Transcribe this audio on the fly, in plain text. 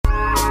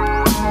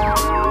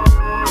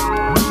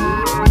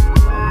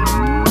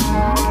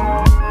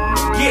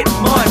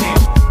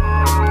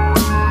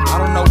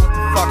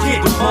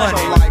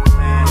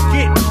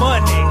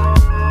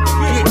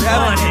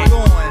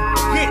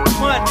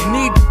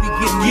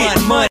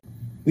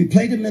We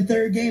played them in the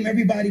third game.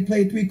 Everybody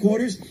played three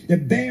quarters. The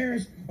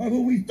Bears are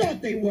who we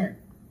thought they were.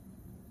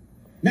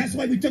 That's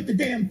why we took the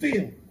damn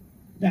field.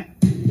 Now,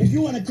 if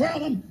you want to crown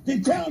them,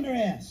 then crown their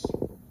ass.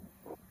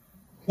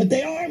 But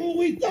they are who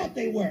we thought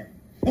they were.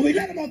 And we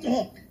let them off the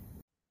hook.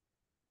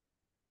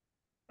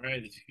 All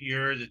right, if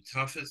you're the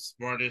toughest,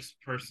 smartest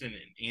person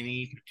in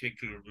any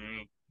particular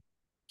room,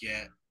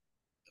 get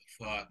the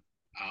fuck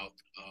out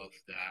of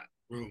that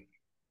room.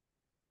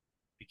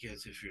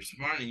 Because if you're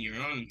smart in your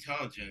own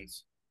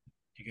intelligence,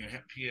 you're gonna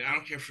have. I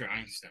don't care if you're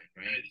Einstein,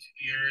 right? If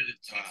you're the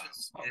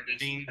toughest, smartest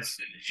things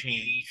person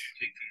change.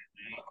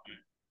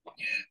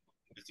 Yeah,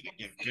 it's gonna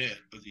get rid of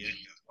the smart in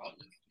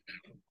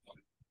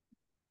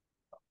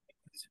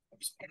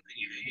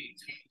your own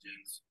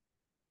intelligence.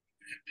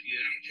 I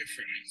don't care if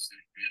you're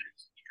Einstein, right?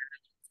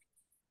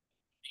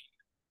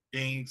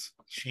 Things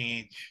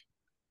change.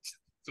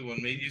 So what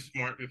made you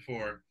smart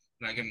before,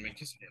 not gonna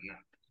make you smart now.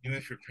 Even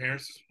if your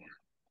parents are smart,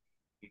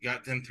 you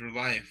got them through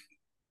life,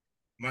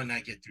 might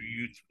not get through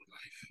you through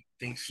life.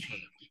 Things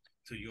change.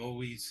 So you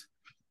always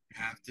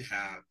have to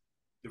have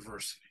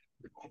diversity.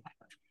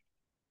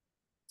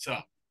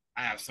 So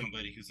I have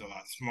somebody who's a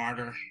lot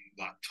smarter,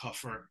 a lot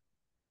tougher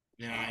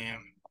than I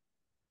am.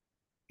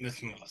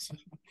 Miss Melissa.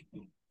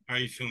 How are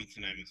you feeling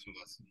tonight, Miss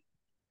Melissa?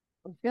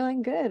 I'm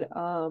feeling good.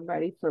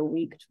 Ready for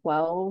week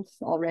 12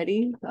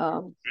 already.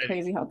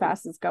 Crazy how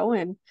fast it's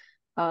going.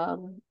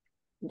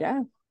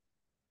 Yeah,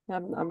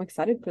 I'm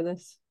excited for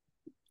this,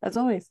 as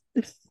always.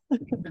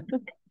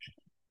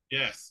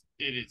 Yes,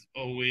 it is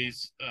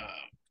always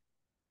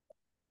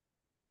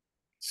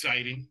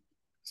exciting,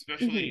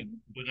 especially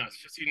with us.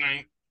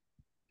 59%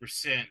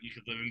 you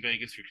could live in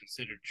Vegas, you're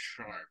considered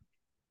sharp.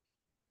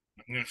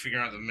 I'm going to figure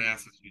out the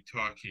math as we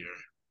talk here.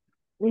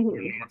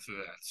 We're north of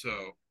that.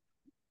 So,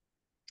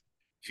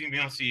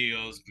 female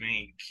CEOs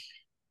make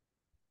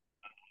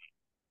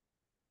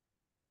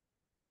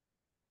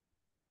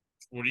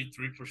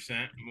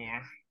 43%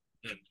 more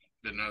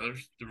than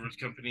others. Diverse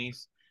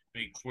companies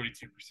make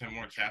 42%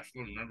 more cash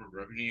flow. Remember,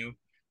 revenue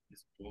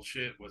is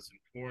bullshit. What's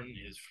important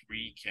is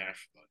free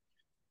cash flow.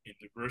 In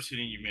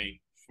diversity, you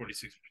make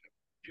 46%.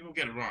 People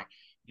get it wrong.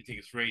 They think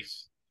it's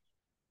race.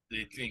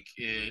 They think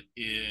it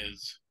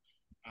is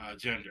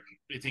gender.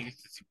 They think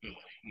it's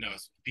disability. No,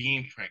 it's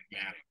being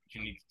pragmatic.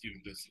 You need to do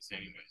business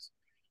anyways.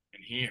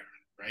 And here,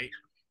 right?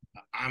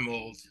 I'm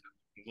old.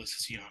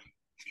 Melissa's young.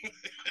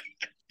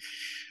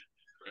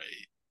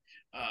 Right.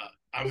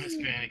 I'm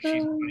Hispanic.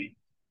 She's white.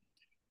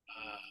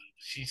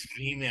 She's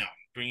female.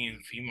 Bringing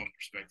in female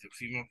perspective.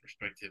 Female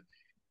perspective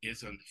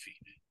is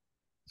undefeated.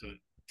 So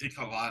think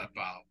a lot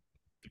about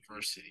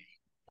diversity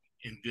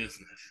in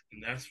business,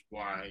 and that's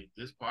why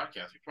this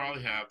podcast we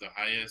probably have the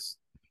highest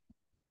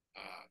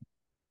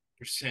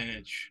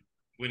percentage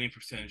winning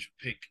percentage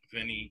pick of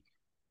any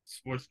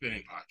sports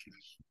betting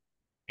podcast,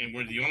 and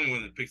we're the only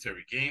one that picks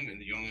every game, and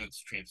the only one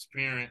that's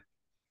transparent,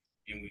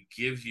 and we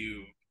give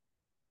you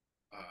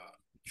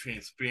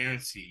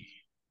transparency.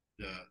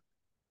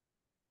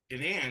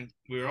 And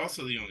we're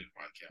also the only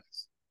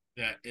podcast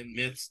that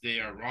admits they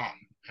are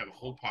wrong. Have a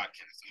whole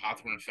podcast, the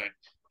Hawthorne Effect,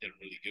 did a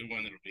really good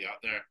one that'll be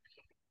out there,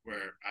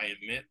 where I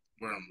admit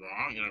where I'm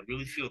wrong, and I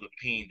really feel the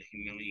pain, the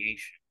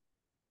humiliation,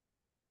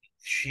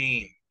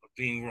 shame of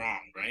being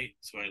wrong, right?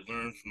 So I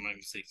learn from my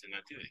mistakes and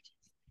not do it.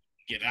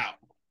 Get out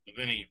of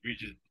any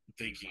rigid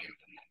thinking,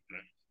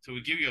 right? So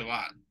we give you a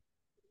lot,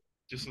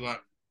 just a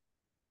lot,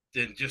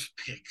 than just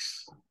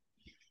picks.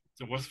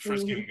 So what's the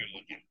 1st game you're going to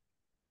look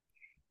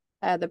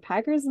at? The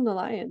Packers and the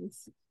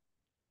Lions.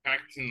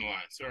 Packers and the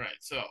Lions. All right.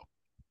 So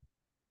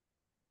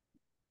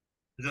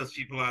those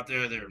people out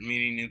there that are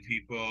meeting new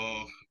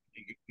people,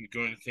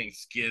 going to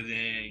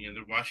Thanksgiving, and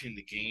they're watching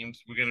the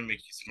games, we're going to make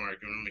you smart.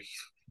 We're going to make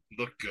you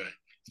look good,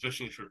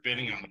 especially for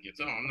betting on the games.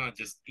 Oh, I'm not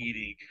just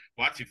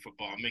watching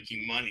football. I'm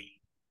making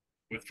money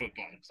with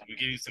football. So we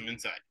give you some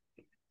insight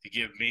to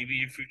give maybe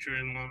your future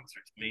in-laws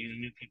or maybe the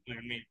new people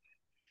you're meeting.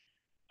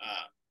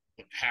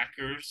 The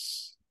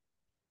Packers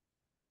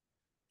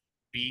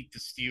beat the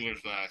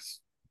Steelers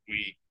last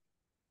week.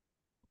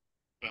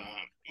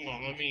 I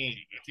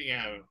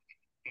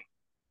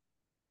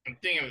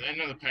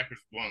know the Packers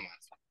won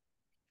last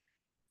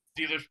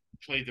week. Steelers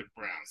played the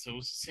Browns, so it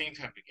was the same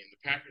type of game.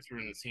 The Packers were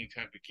in the same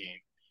type of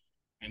game.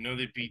 I know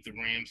they beat the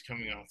Rams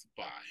coming off the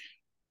bye.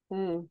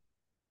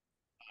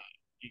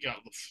 You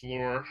got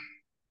LaFleur,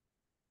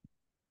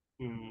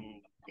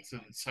 who was a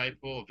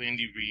disciple of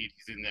Andy Reid.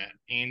 He's in that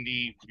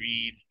Andy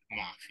Reid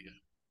mafia.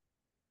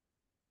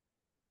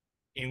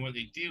 And what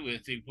they do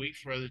is they wait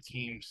for other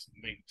teams to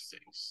make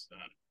mistakes.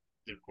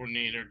 Their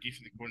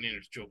defensive coordinator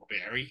is Joe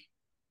Barry.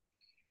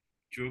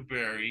 Joe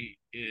Barry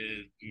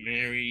is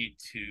married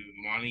to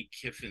Monty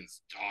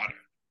Kiffin's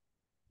daughter.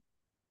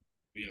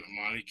 You know,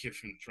 Monty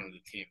Kiffin from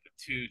the Tampa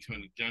 2,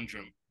 Tony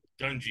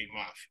Dungy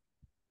Mafia.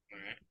 All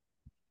right.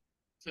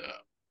 So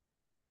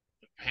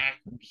the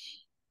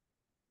Packers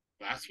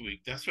last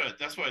week, that's why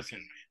it's in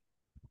there.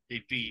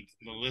 They beat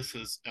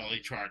Melissa's LA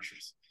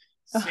Chargers.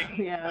 Same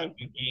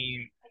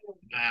game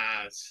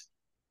as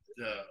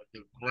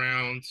the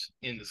Browns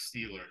and the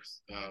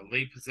Steelers.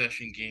 Late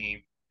possession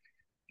game.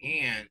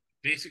 And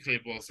basically,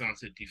 it boils down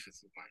to the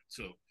defensive line.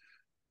 So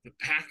the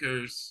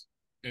Packers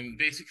and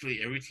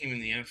basically every team in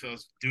the NFL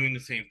is doing the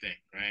same thing,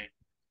 right?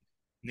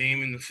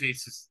 Name and the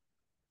faces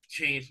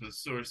changed, but the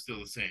story's still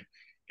the same.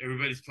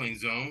 Everybody's playing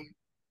zone,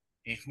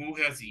 and who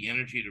has the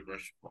energy to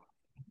rush the ball?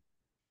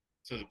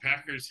 So the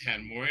Packers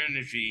had more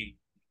energy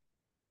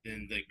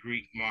than the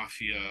Greek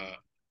Mafia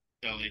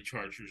LA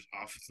Chargers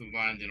offensive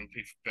line. They don't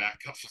pay for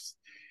backups.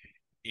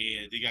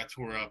 And they got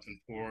tore up, and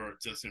poor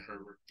Justin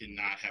Herbert did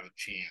not have a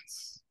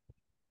chance.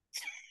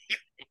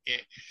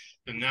 Okay.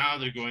 So now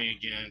they're going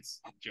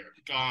against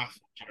Jared Goff.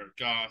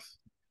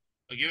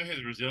 I'll give him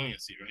his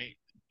resiliency, right?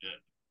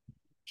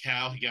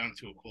 Cal, he got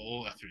into a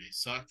bowl after they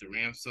sucked. The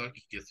Rams suck.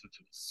 He gets into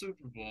a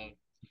Super Bowl.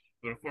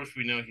 But of course,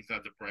 we know he's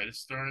not the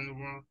brightest star in the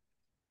world.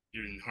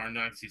 During Hard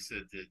Knocks, he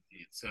said that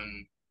the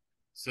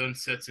sun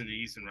sets in the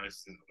east and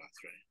rises in the west,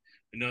 right?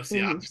 We know it's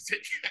the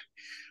opposite.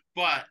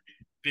 But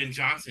Ben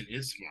Johnson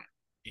is smart.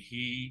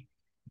 He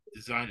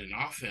designed an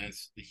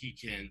offense that he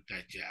can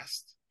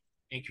digest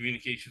in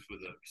communications with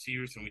the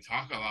receivers. And we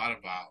talk a lot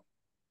about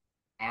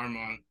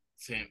Armand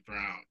St.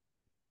 Brown.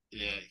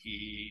 Yeah,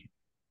 he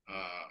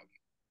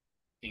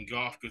in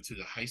golf go to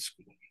the high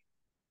school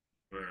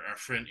where our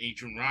friend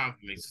Adrian Robb,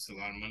 who makes us a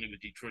lot of money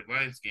with Detroit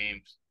Lions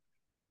games,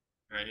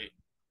 right?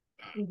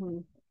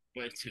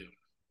 Went to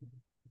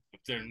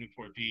up there in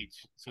Newport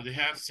Beach. So they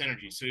have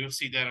synergy. So you'll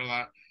see that a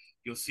lot.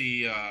 You'll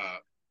see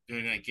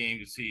during that game,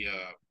 you'll see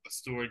a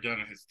story done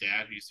on his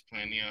dad who used to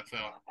play in the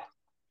NFL.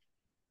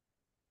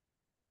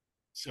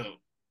 So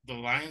the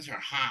Lions are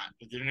hot,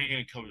 but they're not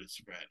going to cover the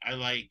spread. I'm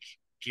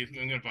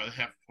going to buy the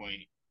half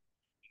point.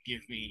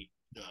 Give me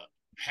the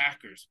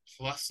Packers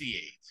plus the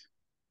 8.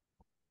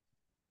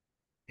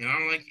 And I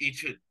don't like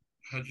Agent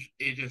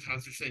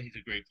Hunter said he's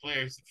a great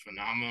player. He's a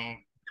phenomenal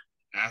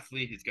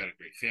athlete. He's got a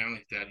great family.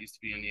 His dad used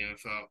to be in the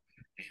NFL.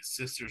 And his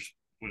sisters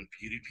win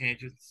beauty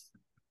pageants.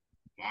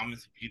 Mom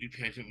is a beauty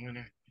pageant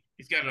winner.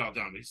 He's got it all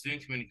done, but he's doing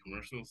too many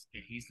commercials,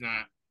 and he's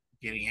not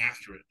getting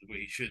after it the way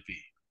he should be.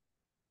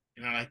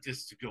 And I like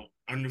this to go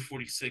under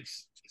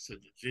 46. It's a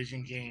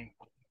division game.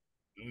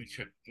 Let me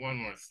check one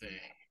more thing.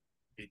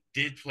 They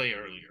did play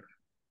earlier,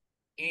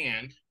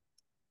 and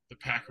the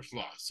Packers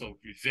lost. So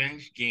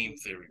revenge game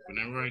theory.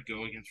 Whenever I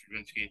go against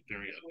revenge game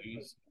theory, I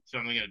lose. So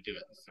I'm not going to do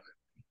it this time.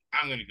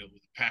 I'm going to go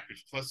with the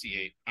Packers plus the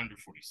 8, under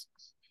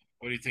 46.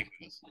 What do you think of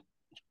this?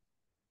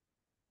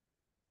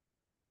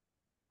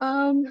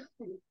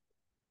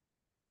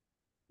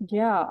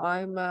 Yeah,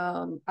 I'm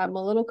a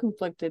little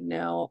conflicted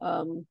now.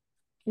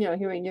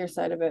 Hearing your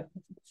side of it.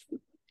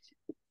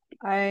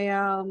 I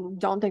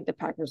don't think the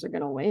Packers are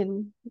gonna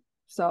win.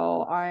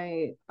 So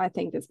I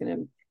think it's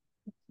gonna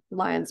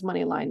Lions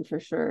money line for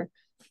sure.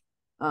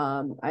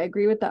 I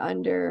agree with the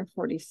under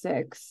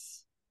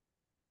 46.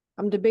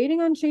 I'm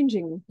debating on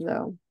changing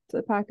though to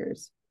the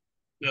Packers.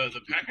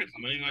 The Packers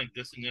money line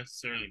doesn't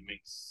necessarily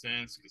make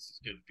sense because it's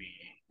going to be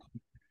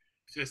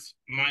just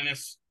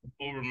minus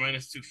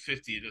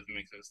 250. It doesn't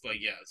make sense.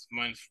 It's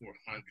minus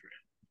 400.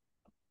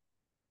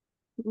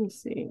 Let me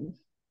see.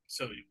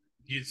 So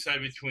you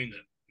decide between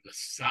the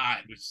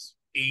side, which is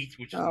 8,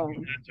 which is a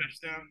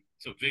touchdown.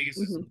 So Vegas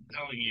is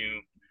telling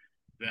you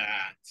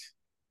that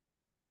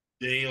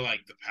they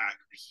like the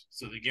Packers.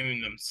 So they're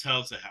giving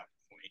themselves a half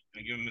point.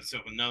 They're giving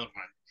themselves another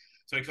point.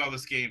 So I call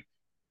this game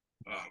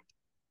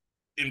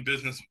in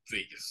business with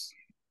Vegas.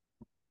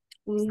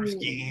 First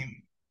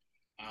game,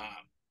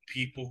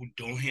 people who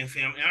don't have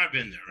family, and I've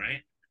been there,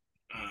 right?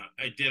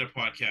 I did a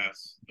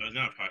podcast,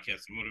 not a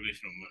podcast, a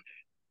motivational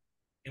Monday,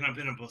 and I've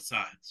been on both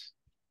sides.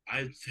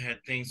 I've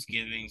had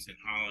Thanksgivings and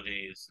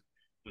holidays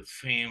with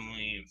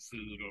family and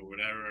food or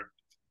whatever,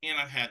 and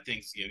I've had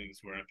Thanksgivings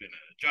where I've been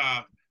at a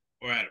job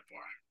or at a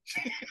bar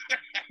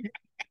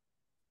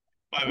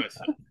by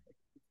myself.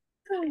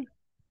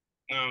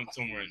 Now I'm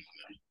somewhere in the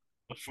middle.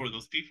 But for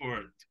those people who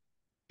are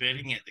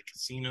betting at the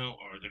casino,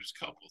 or there's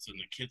couples and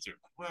the kids are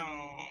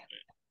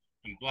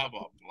and blah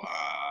blah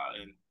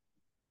blah, and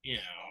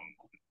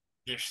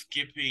they're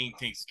skipping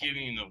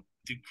Thanksgiving and they'll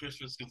do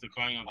Christmas because they're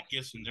calling all the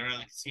gifts, and they're at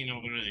the casino.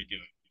 What are they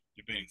doing?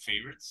 They're betting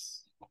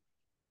favorites,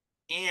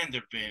 and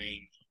they're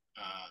betting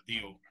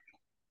the over.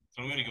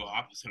 So I'm going to go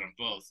opposite on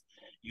both.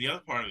 And the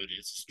other part of it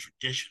is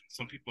tradition.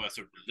 Some people have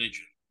a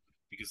religion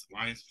because the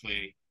Lions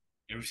play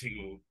every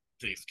single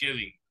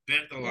Thanksgiving.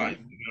 Bet the Lions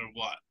no matter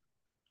what,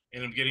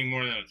 and I'm getting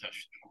more than a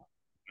touchdown.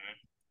 Right?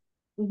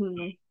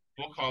 So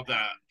we'll call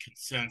that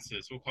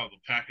consensus. We'll call the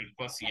Packers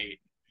plus the 8.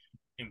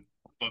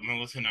 But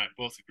Melissa and I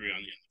both agree on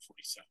the end of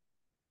 47.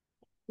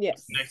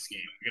 Yes. Next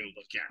game we're going to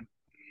look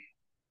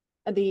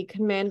at the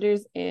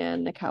Commanders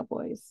and the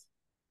Cowboys.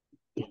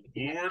 The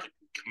Lord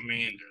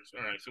Commanders.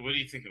 All right. So what do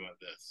you think about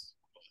this?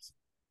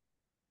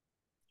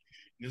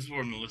 This is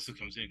where Melissa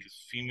comes in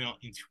because female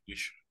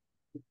intuition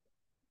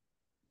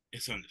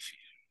is undefeated.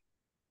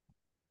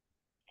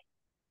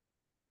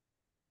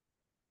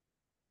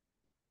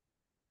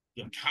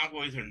 The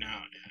Cowboys are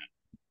now at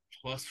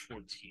plus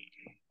 14.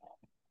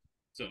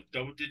 So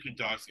double-digit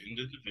dogs in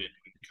the division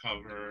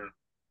cover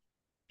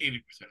 80%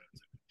 of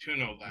them.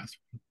 2-0 last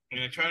week.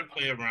 And I tried to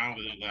play around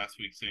with it last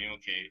week, saying,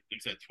 okay,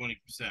 it's at 20%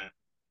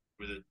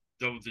 for the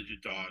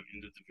double-digit dog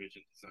in the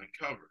division design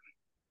cover,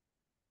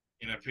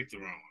 and I picked the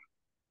wrong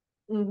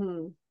one.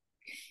 Mm-hmm.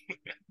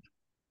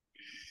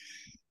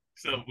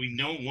 So we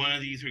know one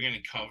of these we're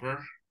going to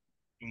cover,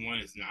 and one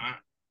is not.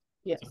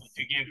 Yes. So the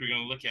two games we're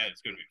going to look at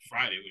is going to be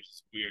Friday, which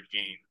is a weird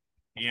game.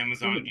 The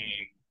Amazon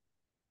game,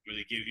 where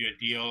they give you a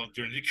deal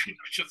during the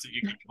commercial so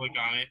you can click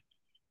on it.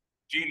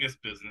 Genius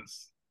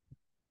business.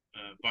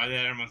 Buy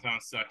that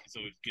Amazon stock so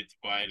we get to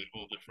buy it and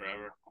hold it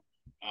forever.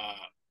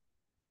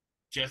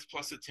 Jets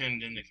plus a 10,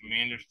 then the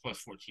Commanders plus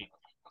 14.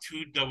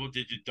 Two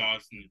double-digit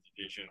dogs in the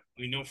division.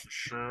 We know for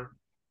sure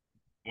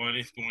what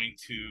is going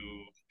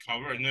to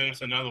cover. And then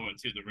there's another one,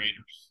 too, the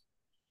Raiders.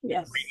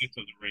 Yes. The greatness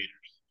of the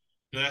Raiders.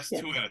 So that's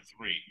Yes. 2 out of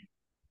 3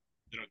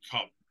 that'll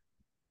cover.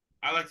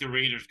 I like the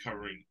Raiders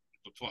covering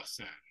the plus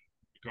 10,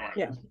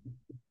 regardless.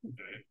 Yeah.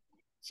 Okay.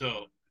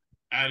 So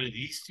out of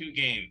these 2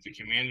 games, the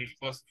Commanders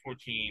plus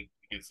 14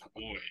 against the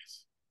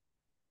Boys,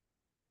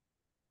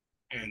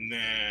 and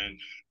then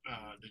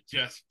the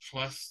Jets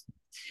plus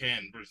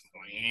 10 versus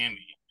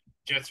Miami.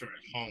 Jets are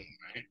at home,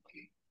 right?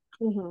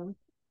 Mm-hmm.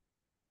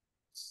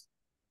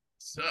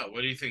 So,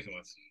 what do you think,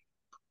 Melissa?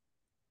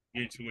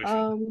 Your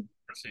intuition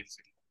for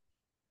safety?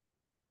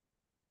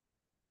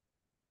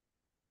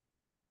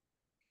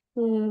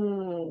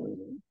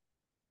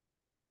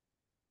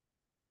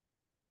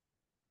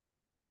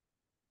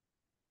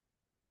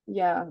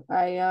 Yeah,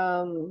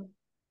 I'm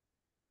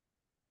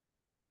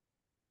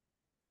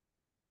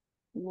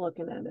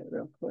looking at it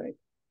real quick.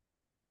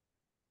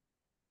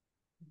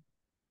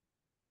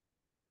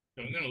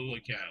 So I'm gonna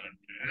look at it.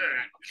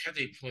 How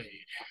they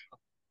played.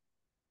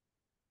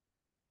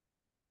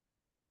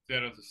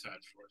 That other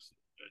side for us.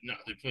 No,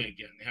 they play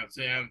again. They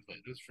haven't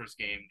played. This first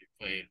game they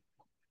played.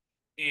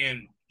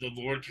 And the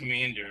Lord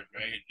Commander,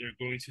 right? They're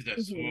going to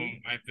that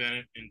swim. I bet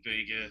it in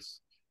Vegas,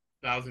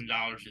 $1,000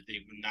 that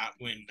they would not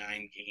win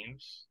 9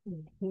 games.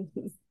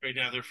 Right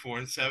now they're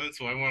 4-7,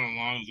 so I want a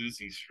long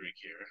losing streak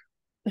here.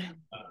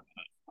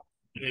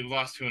 They've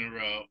lost 2 in a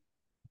row.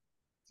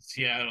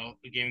 Seattle,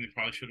 the game they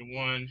probably should have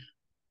won.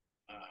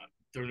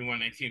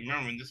 31-19.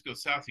 Remember, when this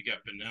goes south, you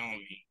got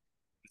Benelli.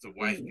 It's a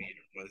wife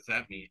beater. What does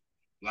that mean?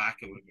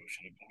 Lack of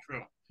emotional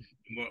control.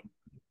 And what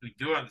we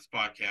do on this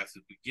podcast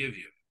is we give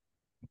you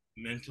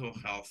mental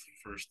health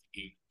first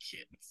aid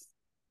kits.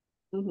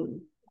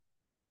 Right?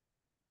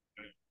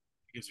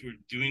 Because we're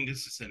doing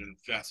this as an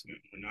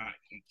investment. We're not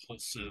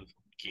compulsive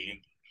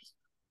gamblers.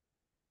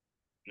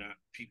 Not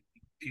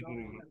people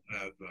who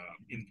have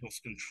impulse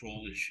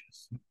control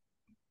issues.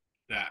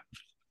 That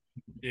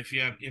if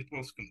you have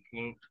impulse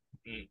control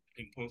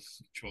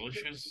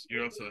issues,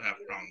 you also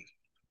have problems.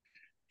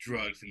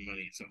 Drugs and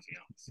money and something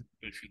else.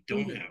 But if you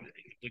don't have it,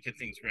 you look at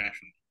things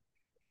rationally,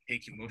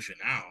 take emotion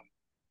out,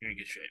 you're in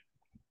good shape.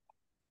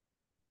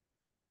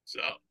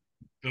 So,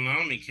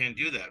 Benami can't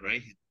do that,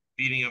 right? He's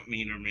beating up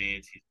meaner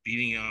maids. He's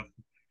beating up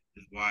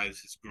his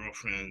wives, his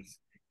girlfriends.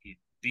 He's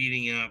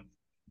beating up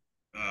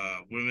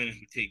women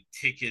who take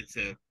tickets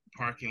at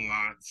parking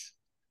lots.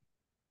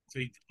 So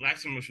he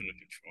lacks emotional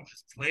control.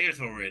 His players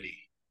already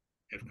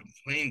have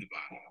complained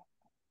about him.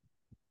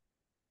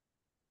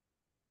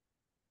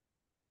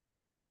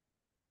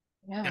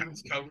 Yeah.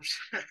 Dallas covers.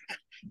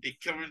 They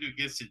covered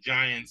against the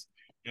Giants,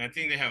 and I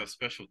think they have a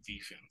special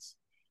defense.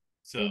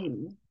 So,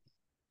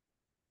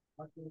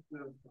 what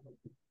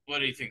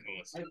do you think,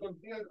 Melissa?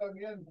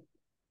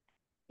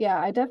 Yeah,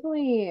 I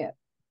definitely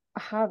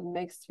have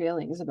mixed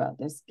feelings about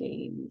this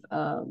game.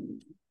 Let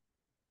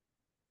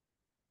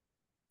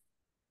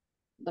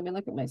me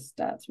look at my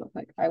stats real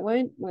quick. I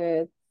went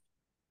with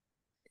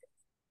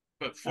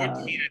But 14,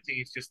 I think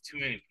it's just too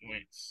many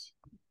points.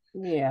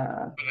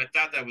 Yeah. But I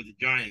thought that with the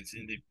Giants,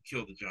 and they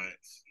killed the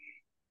Giants.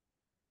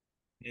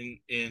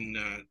 In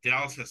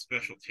Dallas has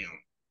special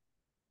talent.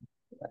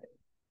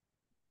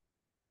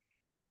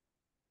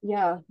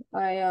 Yeah,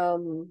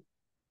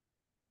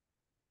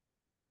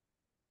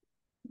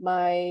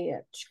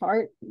 my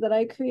chart that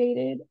I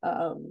created,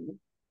 the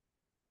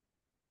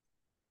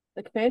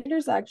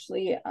Commanders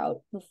actually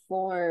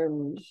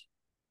outperformed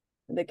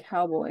the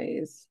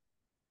Cowboys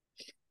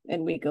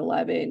in week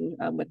 11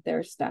 with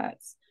their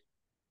stats.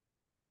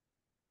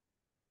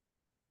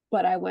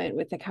 But I went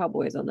with the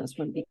Cowboys on this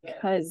one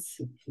because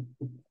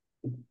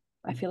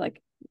I feel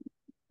like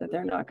that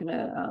they're not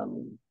gonna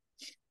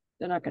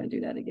do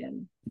that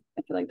again.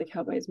 I feel like the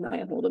Cowboys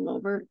might hold them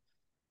over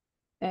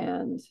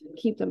and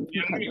keep them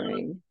from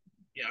covering.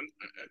 Yeah,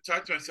 I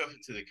talked myself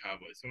into the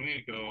Cowboys. So I'm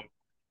going to go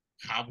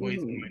Cowboys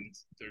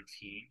minus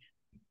 13.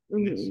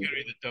 And this is going to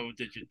be the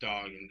double-digit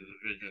dog in the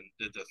division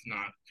that does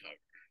not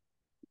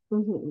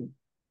cover.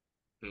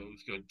 So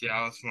let's go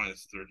Dallas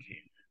minus 13.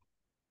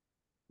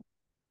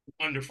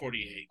 Under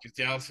 48, because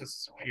Dallas has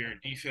superior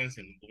defense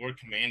and Lord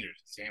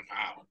Commanders, Sam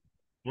Howell,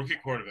 rookie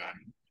quarterback.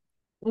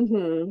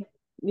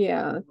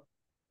 Yeah.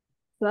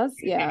 So that's,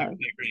 yeah.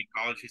 Great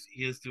college.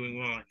 He is doing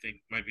well. I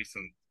think might be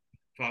some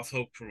false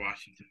hope for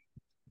Washington.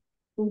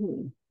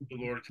 The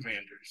Lord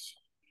Commanders.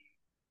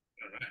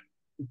 All right.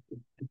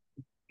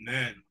 And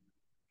then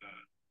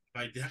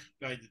by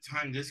the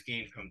time this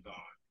game comes on,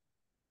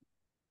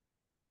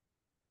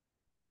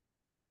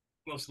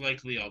 most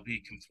likely I'll be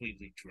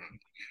completely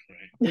drunk,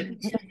 right?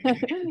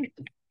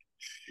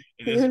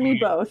 You and me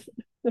both.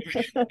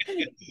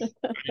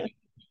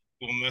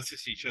 We'll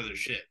message each other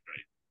shit,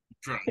 right?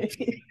 Drunk.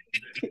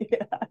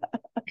 Yeah.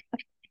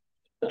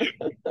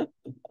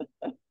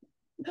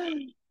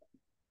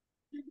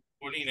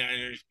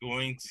 49ers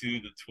going to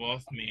the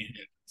 12th man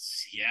in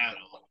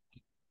Seattle.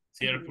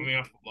 Seattle coming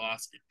off a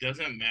loss. It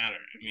doesn't matter.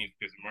 I mean,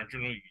 because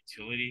marginal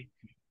utility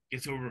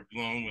gets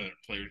overblown when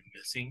a player's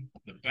missing.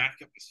 The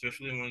backup,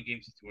 especially in one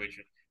game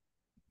situation,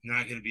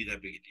 not going to be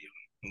that big a deal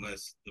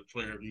unless the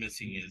player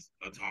missing is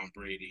a Tom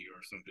Brady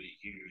or somebody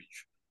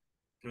huge.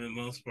 For the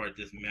most part, it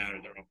doesn't matter.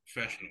 They're all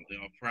professional. They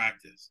all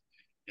practice.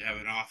 They have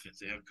an offense.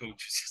 They have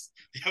coaches.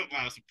 They have a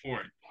lot of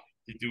support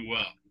to do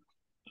well.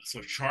 So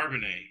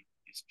Charbonnet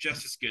is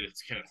just as good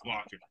as Kenneth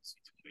Walker in this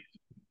situation.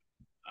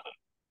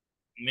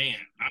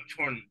 Man, I'm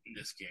torn in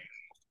this game.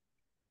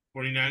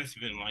 49ers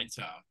have been lights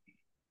out.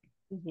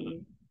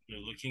 They're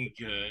looking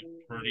good.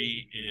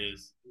 Purdy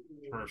is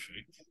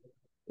perfect.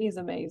 He's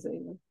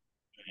amazing.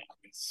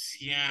 And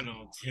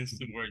Seattle tends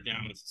to wear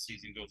down as the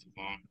season goes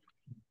along.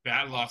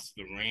 Bad loss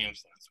to the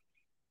Rams last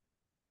week.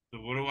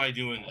 So what do I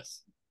do in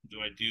this?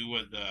 Do I do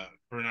what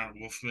Bernard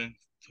Wolfman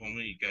told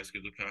me? You guys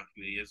could look how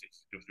he is. He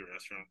goes to a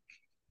restaurant.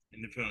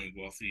 Independently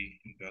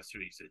wealthy investor.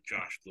 He said,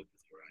 Josh, look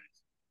with your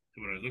eyes.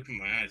 So when I look in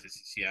my eyes, I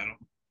see Seattle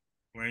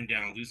wearing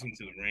down, losing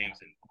to the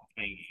Rams, and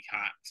playing a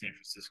hot San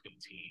Francisco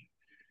team.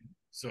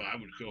 So I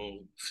would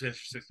go San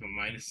Francisco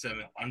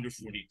 -7, under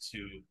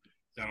 42.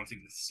 I don't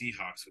think the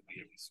Seahawks would be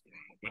able to score.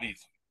 What do you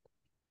think?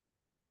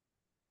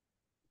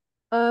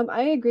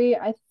 I agree.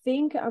 I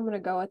think I'm gonna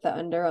go with the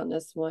under on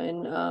this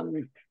one.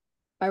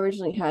 I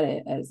originally had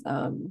it as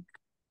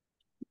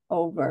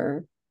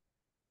over.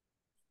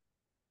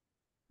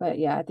 But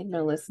yeah, I think I'm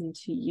gonna listen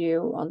to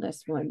you on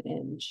this one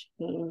and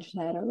change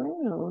that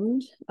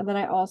around. And then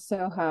I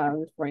also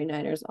have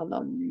 49ers on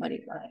the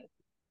money line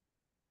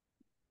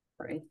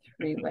for a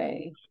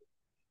three-way.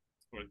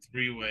 For a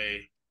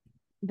three-way.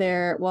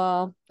 Their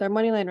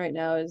money line right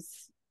now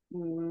is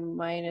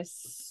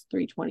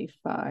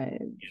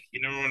 -325.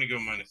 You never want to go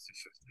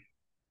 -250.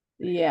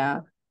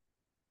 Yeah.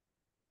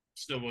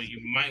 So what you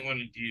might want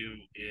to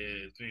do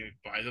is maybe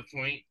buy the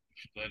point.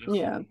 Let us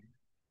Yeah.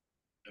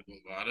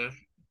 Bovada.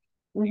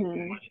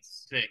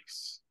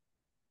 -6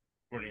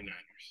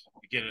 49ers.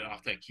 Get it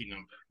off that key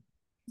number.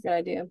 Good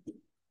idea.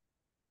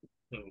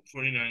 So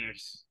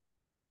 49ers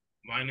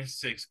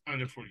 -6,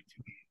 under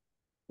 42.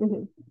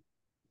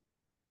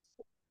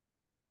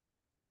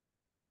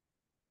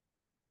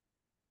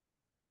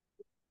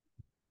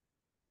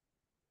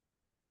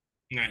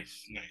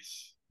 Nice.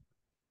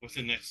 What's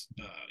the next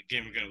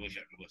game we're going to look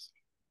at, Melissa?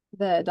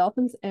 The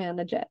Dolphins and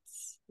the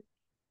Jets.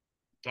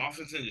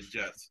 Dolphins and the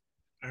Jets.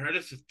 I heard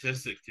a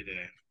statistic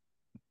today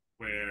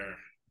where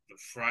the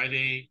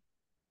Friday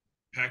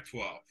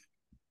Pac-12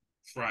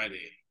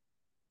 Friday,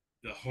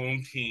 the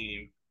home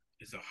team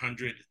is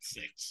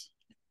 106.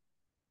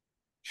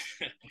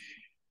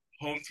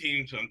 Home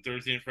teams on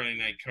Thursday and Friday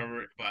night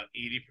cover about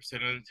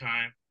 80% of the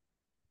time.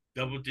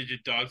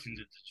 Double-digit dogs in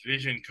the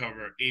division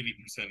cover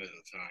 80% of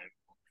the time.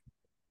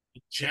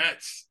 The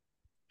Jets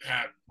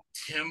have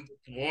Tim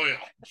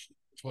Boyle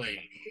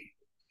playing.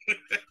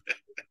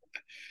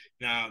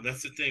 Now,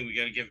 that's the thing. We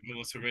got to get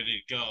Melissa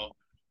ready to go.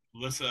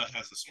 Melissa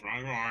has a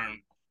stronger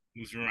arm,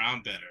 moves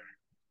around better,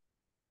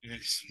 and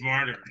is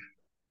smarter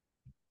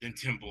than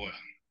Tim Boyle.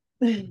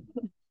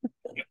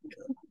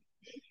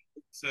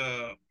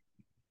 So,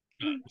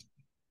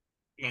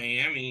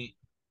 Miami,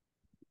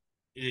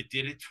 they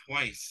did it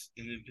twice.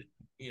 And,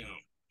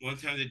 one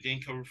time they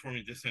didn't cover for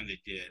me, this time they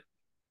did.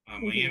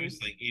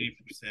 Miami's like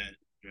 80%,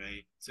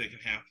 right? Second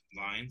half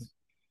lines.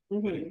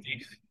 But if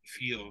they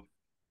feel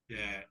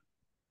that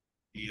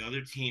the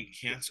other team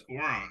can't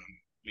score on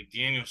him,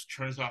 McDaniels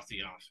turns off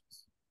the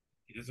offense.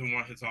 He doesn't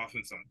want his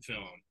offense on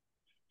film.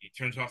 He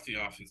turns off the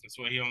offense. That's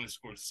why he only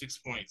scored 6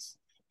 points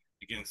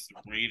against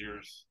the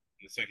Raiders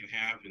in the second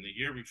half. And the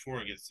year before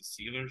against the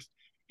Steelers,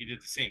 he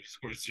did the same. He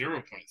scored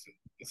 0 points in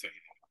the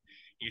second half.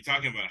 You're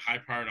talking about a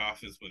high-powered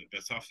offense with the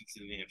best offense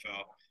in the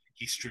NFL.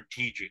 He's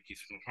strategic.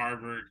 He's from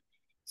Harvard.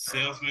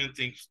 Salesmen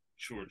think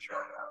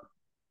short-term.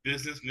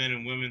 Businessmen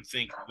and women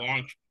think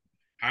long-term.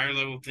 Higher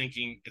level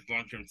thinking is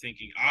long-term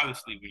thinking.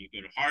 Obviously, when you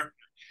go to Harvard,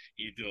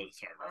 you do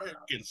this Harvard,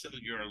 and so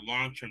you're a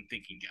long-term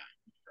thinking guy.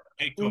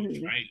 Head coach,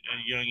 right? At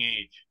a young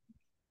age.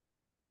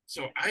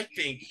 So I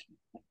think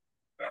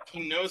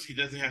he knows he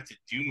doesn't have to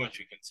do much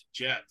against the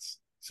Jets.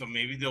 So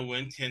maybe they'll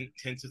win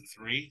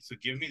 10-3. So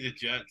give me the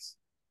Jets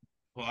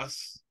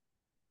plus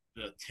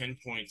the 10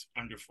 points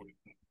under 40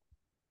 points.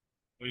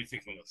 What do you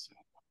think, Melissa?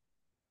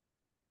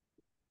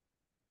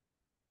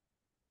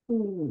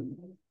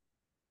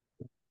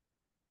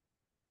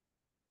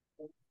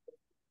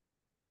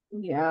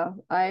 Yeah,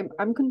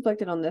 I'm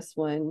conflicted on this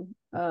one.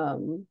 I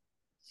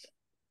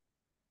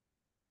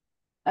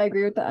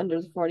agree with the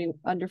under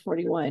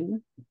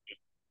 41.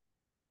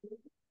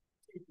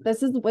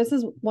 This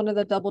is one of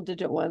the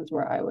double-digit ones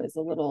where I was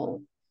a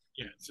little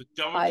So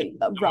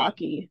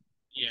rocky.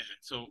 Yeah,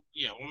 so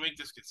we'll make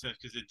this consensus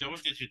because the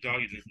double-digit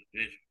dog in this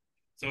division.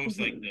 It's almost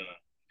like the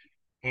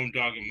home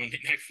dog in Monday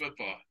Night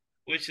Football,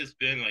 which has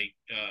been like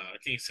I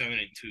think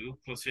 7-2,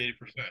 close to 80%.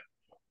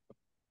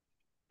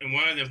 And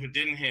one of them who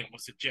didn't hit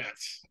was the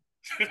Jets.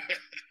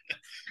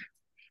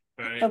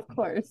 Right? Of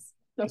course.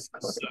 Sucks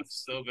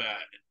so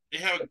bad. They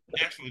have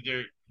actually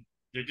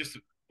they're just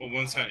a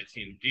one-sided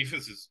team.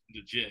 Defense is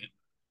legit.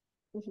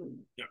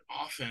 Their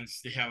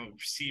offense, they have a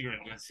receiver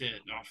and that's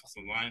it. The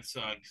offensive line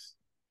sucks.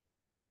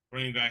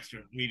 Running backs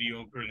are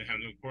mediocre and they have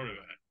no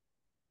quarterback.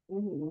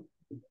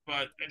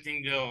 But I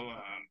think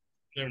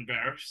they're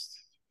embarrassed.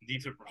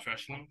 These are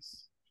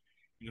professionals.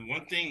 The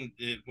one thing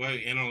that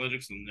why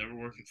analytics will never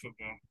work in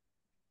football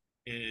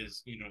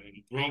is,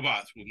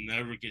 robots will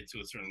never get to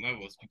a certain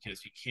level is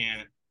because you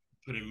can't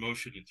put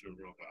emotion into a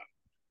robot.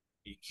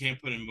 You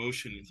can't put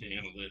emotion into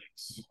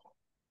analytics.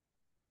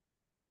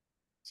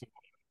 So,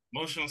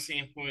 emotional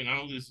standpoint, I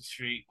don't lose the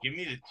streak. Give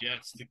me the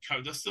Jets to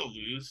cover. They'll still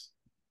lose.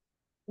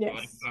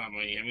 Yes. I like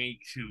Miami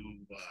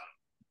to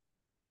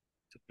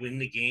win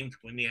the game, to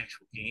win the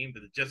actual game.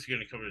 But the Jets are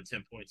going to cover the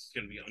 10 points. It's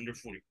going to be under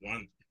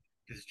 41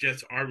 because the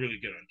Jets are really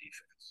good on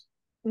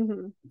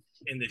defense.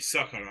 And they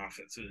suck on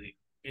offense. So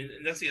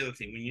and that's the other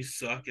thing. When you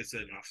suck as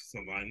an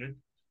offensive lineman,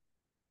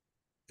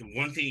 the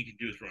one thing you can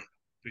do is run.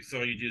 Because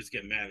all you do is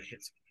get mad and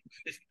hit someone.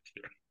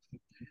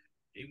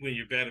 When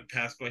you're bad at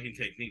pass blocking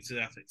techniques and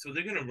athletes. So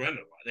they're going to run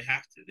a lot. They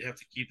have to. They have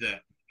to keep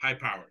that high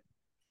power.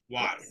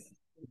 Watt,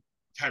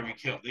 Tyreek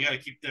Hill. They got to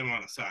keep them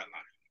on the sideline.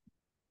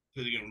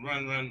 So they're going to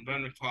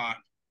run the clock,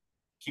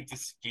 keep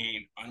this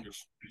game under.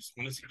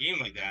 When it's a game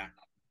like that,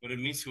 what it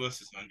means to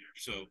us is under.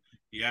 So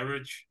the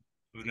average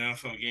of an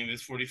NFL game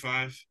is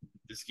 45.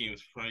 This game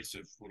is priced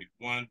at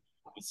 41.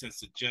 But since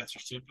the Jets are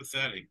so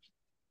pathetic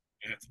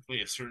and have to play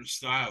a certain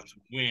style to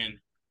win,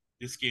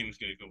 this game is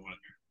going to go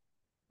under.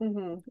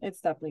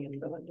 It's definitely going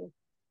to go under.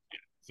 Yeah.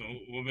 So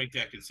we'll make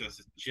that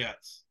consensus.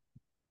 Jets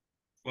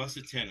plus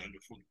a 10 under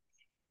 40.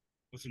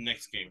 What's the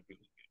next game?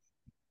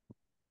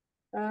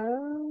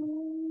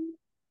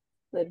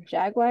 The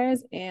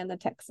Jaguars and the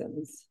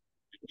Texans.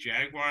 The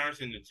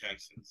Jaguars and the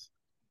Texans.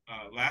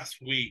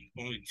 Last week,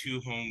 only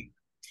 2 home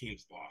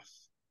teams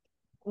lost.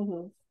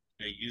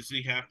 That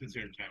usually happens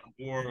during time of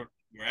war.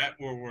 We're at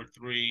World War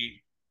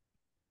III.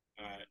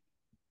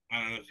 I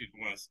don't know if people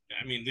want to.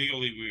 I mean,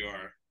 legally we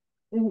are.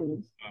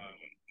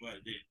 But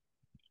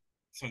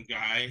some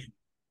guy,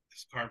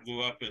 his car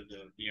blew up at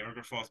the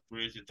Niagara Falls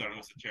Bridge. They thought it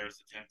was a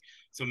terrorist attack.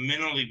 So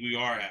mentally, we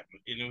are at.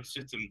 It's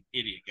just some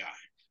idiot guy.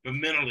 But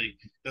mentally,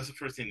 that's the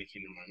first thing that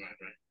came to my mind,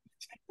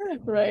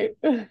 right?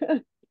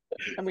 Right.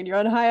 I mean, you're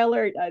on high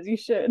alert, as you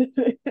should.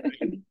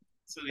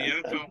 So the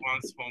NFL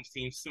wants home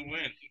teams to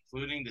win,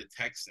 including the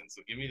Texans.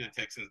 So give me the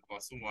Texans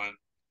plus the 1.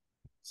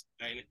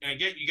 And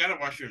again, you got to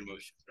watch your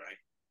emotions, right?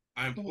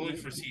 I'm pulling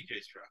for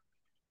CJ Stroud.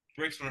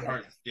 Breaks my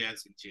heart. His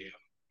dad's in jail.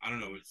 I don't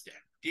know what his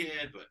dad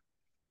did, but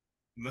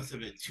it must have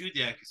been too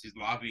dad because he's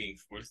lobbying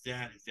for his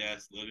dad. His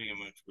dad's living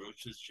amongst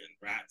roaches and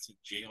rats in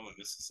jail in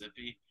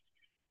Mississippi.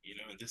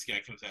 And this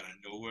guy comes out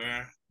of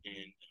nowhere.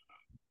 And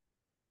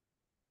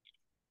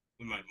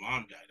when my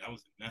mom died, I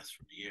was a mess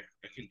for a year.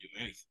 I couldn't do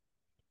anything.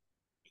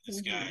 But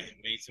this guy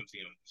made something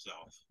of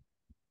himself.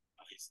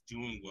 He's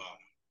doing well.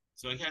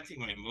 So I got to take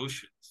my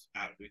emotions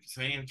out of it because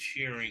I am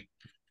cheering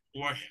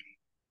for him.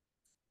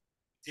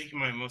 Taking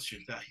my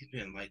emotions out, he's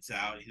been lights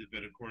out. He's a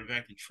better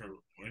quarterback than Trevor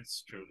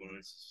Lawrence. Trevor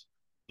Lawrence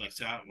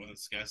lights out. One of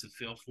those guys that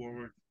fell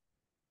forward.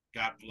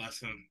 God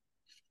bless him.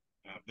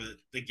 But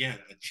again,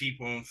 a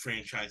cheap owned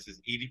franchise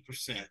is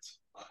 80%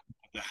 of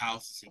the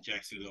houses in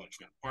Jacksonville and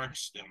Trent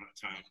Parks. They don't have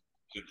time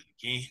to go to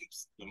the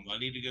games, the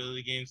money to go to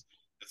the games.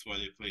 That's why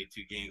they play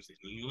 2 games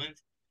in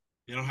England.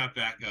 They don't have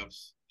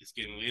backups. It's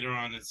getting later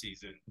on in the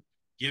season.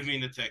 Give me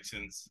the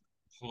Texans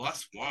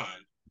plus 1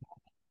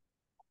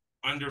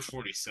 under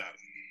 47.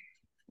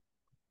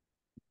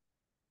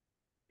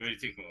 What do you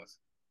think, Melissa?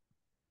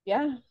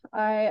 Yeah,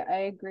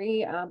 I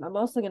agree. I'm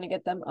also going to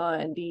get them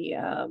on the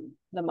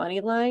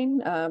money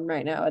line.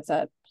 Right now it's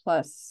at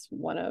plus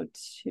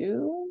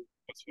 102.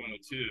 Plus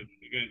 102.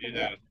 We're going to do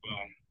that as well.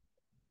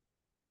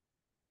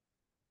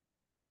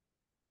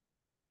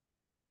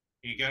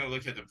 You got to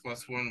look at the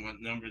plus 1,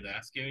 what number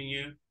that's giving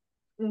you.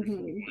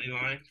 Money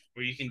line,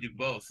 or you can do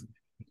both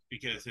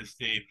because if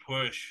they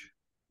push,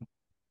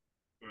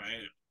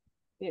 right,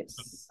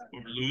 yes,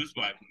 or lose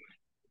by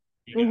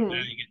then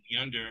you get the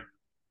under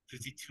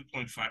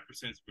 52.5%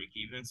 is break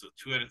even. So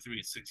 2 out of 3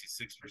 is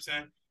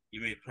 66%.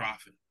 You made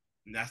profit,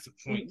 and that's the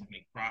point to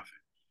make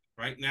profit.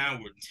 Right now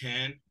we're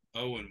 10-0-1,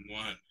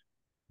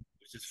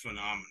 which is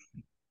phenomenal,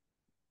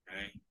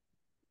 right?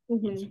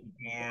 Which is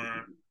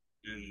more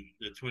than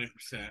the 20%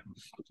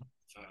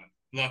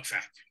 luck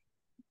factor.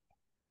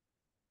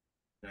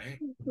 Right.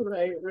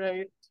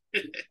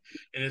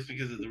 And it's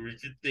because of the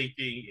rigid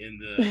thinking in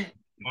the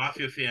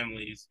mafia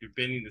families. You're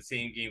bending the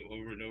same game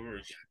over and over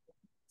again.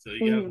 So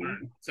you gotta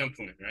learn at some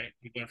point, right?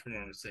 We learn from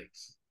our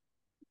mistakes.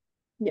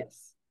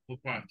 Yes. Whole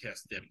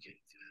podcast dedicated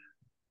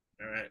to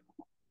All right.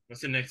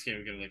 What's the next game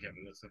we're gonna look at,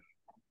 Melissa?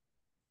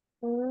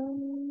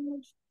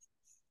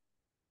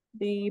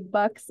 The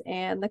Bucks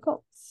and the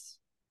Colts.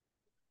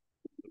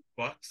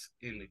 Bucks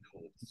and the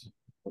Colts.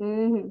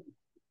 Mm-hmm.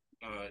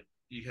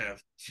 You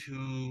have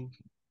two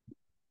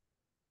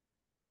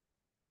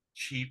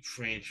cheap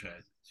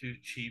franchises, two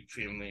cheap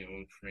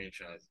family-owned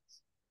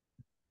franchises,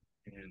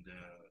 and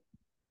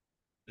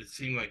it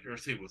seemed like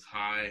Ursay was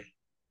high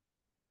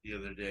the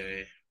other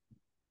day,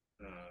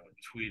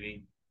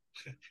 tweeting.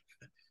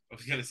 I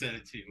was gonna send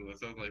it to you,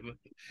 Melissa. I was like, look,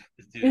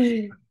 this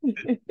dude,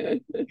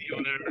 the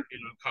owner,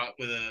 caught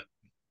with a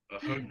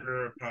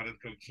hooker, a pound of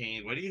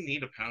cocaine. Why do you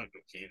need a pound of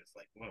cocaine? It's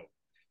like, whoa.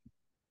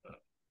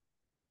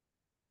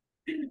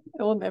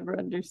 I will never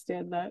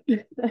understand that.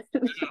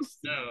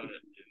 No,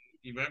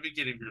 you might be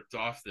getting ripped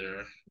off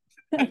there.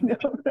 I know,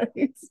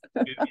 right?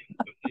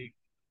 Maybe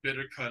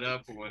bitter cut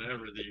up or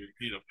whatever that you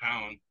need a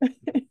pound.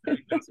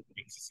 That's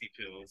ecstasy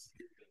pills.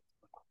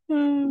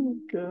 Oh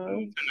god.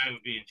 Tonight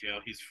would be in jail.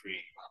 He's free,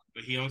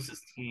 but he owns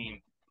his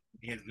team.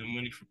 He has no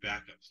money for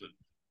backup. So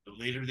the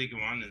later they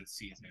go on in the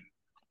season,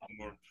 the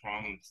more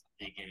problems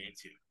they get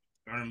into.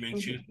 Garner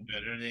Minshew is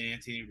better than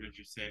Anthony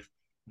Richardson.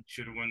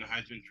 Should have won the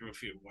Heisman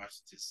Trophy at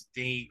Washington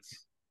State.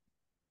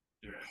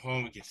 They're at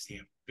home against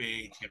Tampa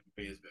Bay. Tampa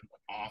Bay has been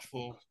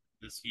awful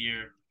this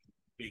year.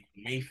 Baker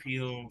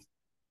Mayfield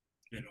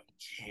been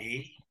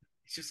okay.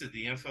 It's just that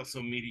the NFL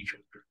so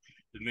mediocre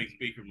that makes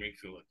Baker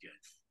Mayfield look good.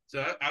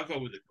 So I'll go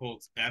with the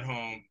Colts at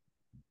home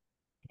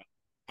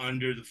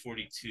under the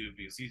 42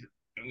 because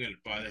I'm going to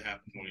buy the half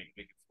point,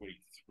 make it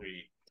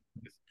 43.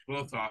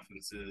 Both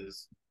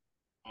offenses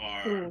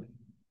are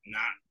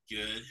not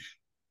good,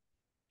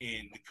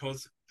 and the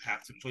Colts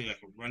have to play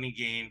like a running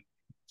game,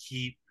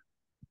 keep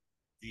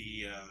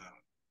the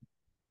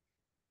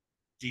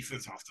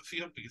defense off the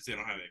field because they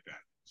don't have any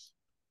backups.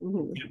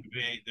 Tampa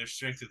Bay, their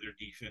strength of their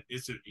defense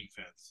is their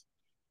defense,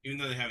 even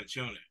though they haven't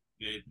shown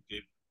it.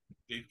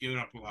 They've given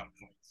up a lot of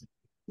points.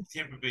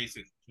 Tampa Bay is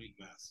a complete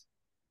mess.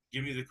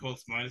 Give me the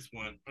Colts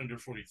 -1 under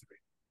 43.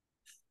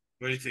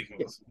 What do you think,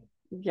 Melissa?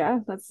 Yeah,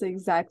 that's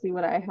exactly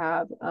what I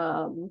have.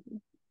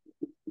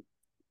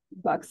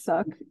 Bucks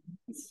suck.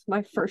 It's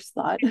my first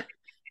thought.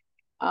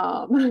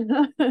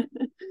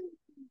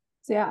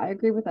 So yeah, I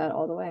agree with that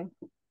all the way.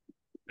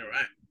 All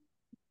right.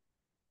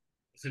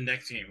 What's the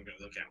next game we're going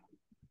to look at?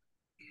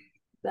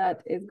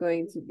 That is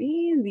going to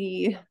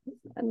be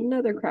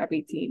another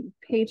crappy team,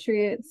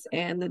 Patriots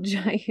and the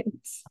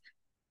Giants.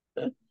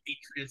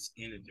 Patriots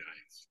and the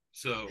Giants.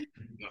 So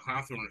the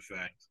Hawthorne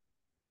effect,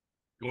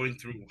 going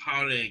through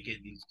how they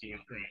get these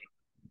games going.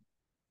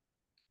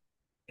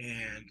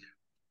 And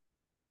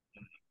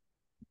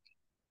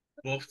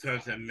both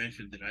times I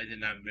mentioned that I did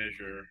not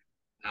measure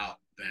how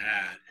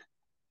bad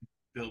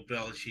Bill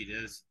Belichick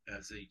is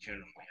as a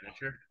general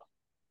manager,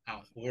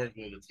 how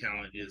horrible the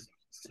talent is on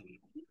this team.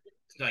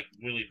 It's like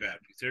really bad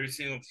because every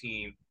single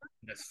team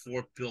has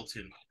 4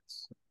 built-in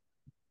wins.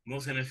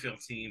 Most NFL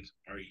teams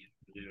are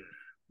either,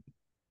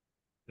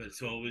 but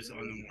it's always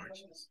on the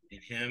margins.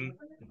 And him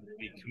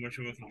being too much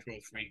of a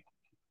control freak,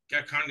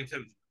 got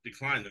cognitive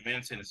decline. The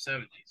man's in his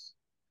 70s,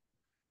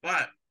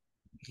 but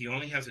he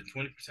only has a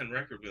 20%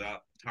 record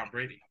without Tom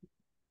Brady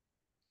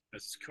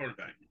as his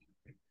quarterback.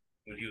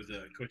 When he was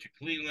a coach at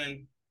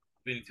Cleveland,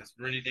 Vinny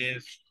Testaverde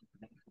days,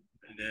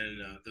 and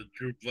then the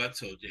Drew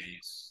Bledsoe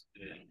days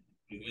in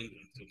New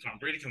England. So Tom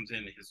Brady comes in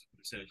and his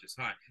percentage is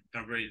high.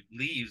 Tom Brady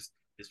leaves,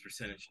 his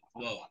percentage is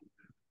low.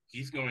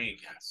 He's going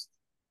against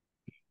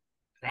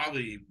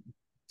probably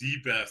the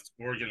best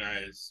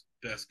organized,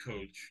 best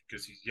coach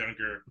because he's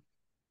younger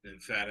than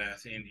fat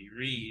ass Andy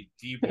Reid.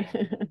 Debo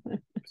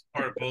is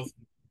part of both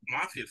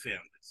mafia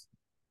families.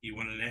 He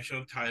won a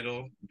national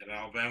title at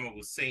Alabama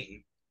with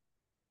Satan,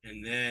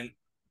 and then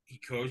he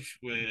coached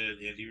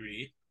with Andy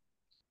Reid,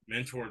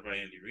 mentored by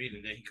Andy Reid,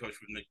 and then he coached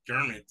with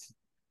McDermott.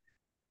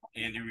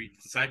 Andy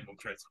Reid's disciple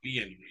tried to be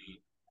Andy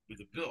Reid with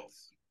the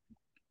Bills.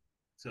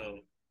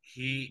 So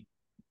he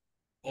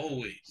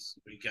always,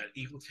 when he got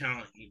equal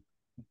talent,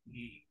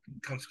 he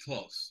comes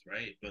close,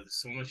 right? But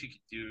there's so much he can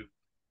do.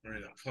 We're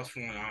in a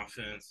 +1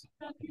 offense.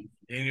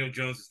 Daniel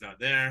Jones is not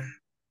there.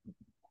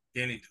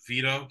 Danny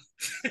DeVito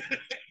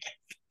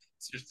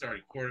is your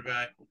starting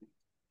quarterback.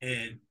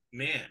 And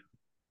man,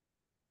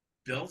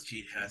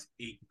 Belichick has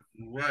a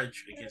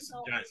grudge against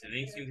the Giants. And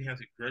anything he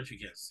has a grudge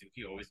against,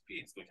 he always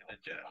beats. Look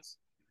at the Jets.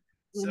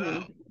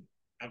 So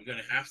I'm going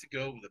to have to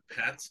go with the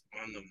Pats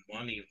on the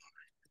money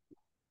line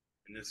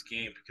in this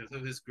game because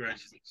of his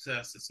grudge. He's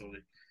obsessed. It's the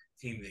only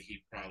team that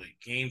he probably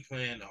game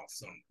planned all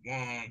summer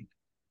long.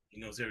 He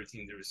knows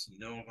everything there is to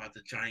know about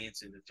the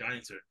Giants, and the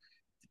Giants are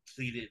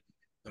depleted.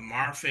 The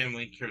Mara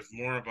family cares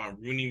more about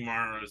Rooney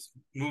Mara's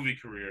movie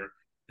career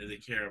than they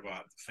care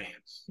about the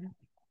fans.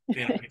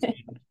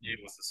 It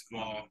was a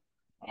small,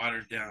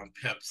 watered-down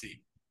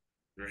Pepsi,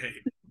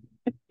 right?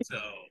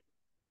 So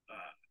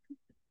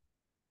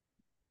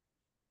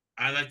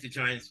I like the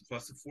Giants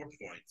plus the 4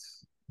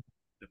 points.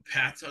 The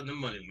Pats on the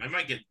money.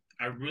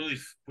 I really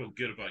feel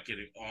good about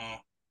getting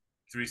all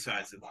 3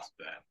 sides of this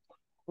bet.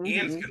 And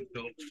it's going to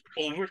go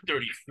over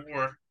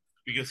 34.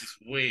 because it's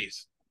way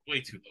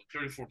too low.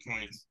 34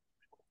 points.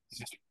 It's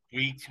just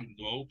way too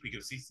low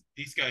because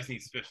these guys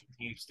need special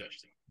teams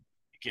touchdown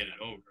to get it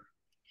over.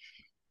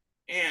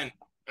 And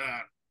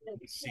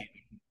let's see,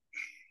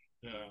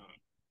 the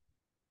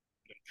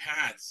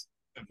Pats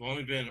have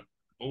only been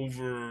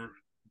over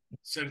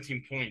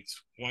 17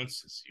 points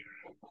once this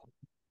year,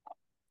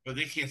 but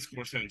they can't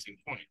score 17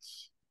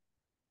 points.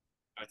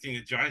 I think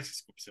the Giants have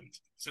scored 17.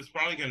 So it's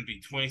probably going to be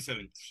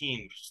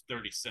 2017, which is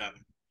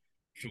 37,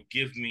 which will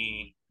give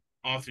me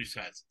all three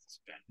sides of this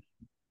bet.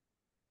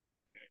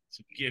 Okay,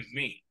 so give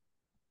me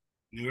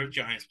New York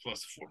Giants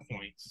plus 4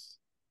 points.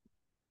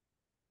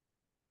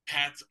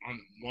 Pats on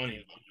the money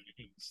line.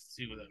 Let's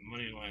see what that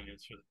money line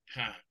is for the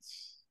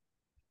Pats.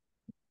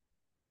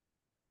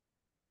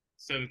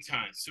 7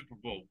 times Super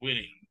Bowl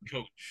winning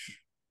coach.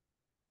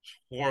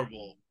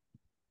 Horrible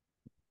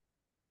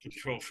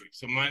control freak.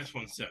 So minus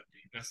 170.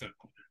 That's not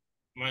bad.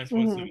 Minus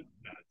 170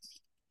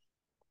 Pats.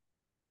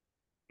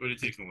 What do you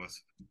think,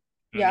 Melissa?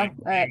 Yeah.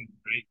 Right?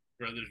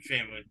 Brother,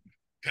 family,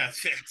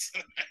 Pats fans.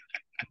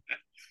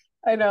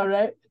 I know,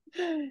 right?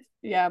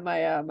 Yeah,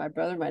 my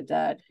brother, my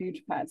dad,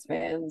 huge Pats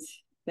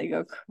fans. They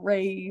go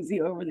crazy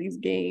over these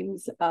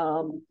games.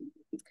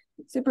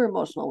 Super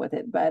emotional with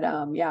it. But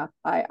yeah,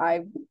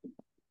 I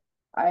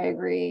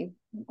agree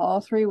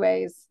all three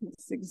ways.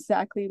 It's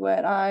exactly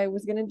what I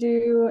was gonna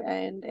do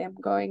and am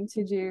going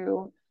to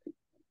do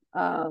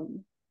for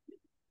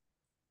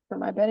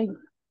my betting.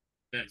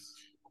 Yes.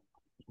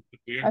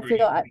 I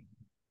feel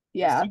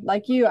yeah,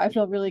 like you, I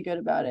feel really good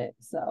about it.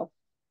 So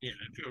yeah,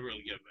 I feel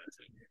really good about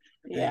it.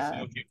 Yeah.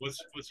 So, okay,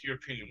 what's your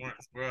opinion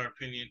worth? What our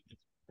opinion is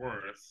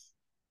worth.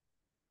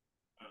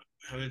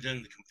 Haven't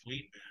done the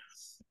complete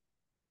math,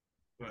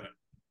 but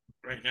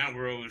right now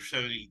we're over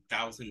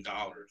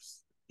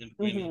 $70,000 in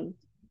winning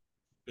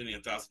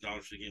 $1,000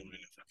 a game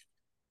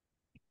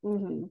in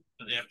NFL.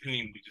 So the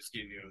opinion we just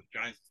gave you,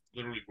 Giants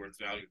literally worth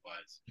value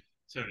wise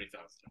 $70,000.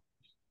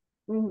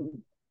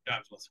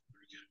 God bless them.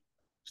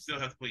 Still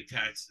have to pay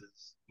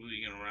taxes,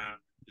 moving it around.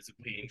 It's a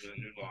pain for the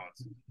new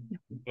laws,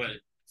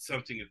 but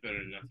something is better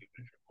than nothing.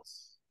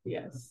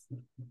 Yes.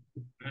 All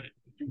right.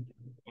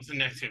 What's the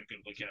next thing we're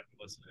gonna look at?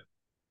 Listen.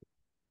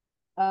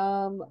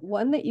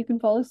 One that you can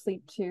fall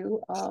asleep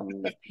to,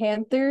 the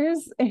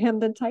Panthers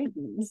and the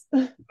Titans.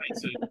 Right,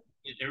 so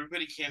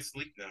everybody can't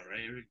sleep now,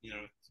 right? You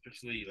know,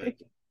 especially like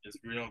it's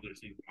real.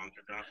 There's even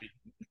Monster Coffee.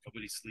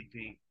 Nobody's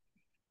sleeping.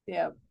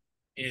 Yeah.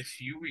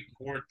 If you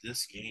record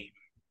this game,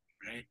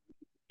 right,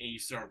 and you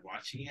start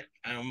watching it,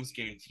 I almost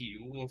guarantee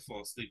you will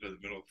fall asleep in the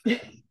middle of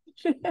it.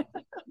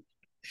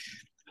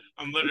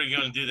 I'm literally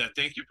going to do that.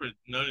 Thank you for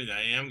noting that.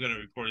 I am going to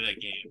record that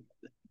game.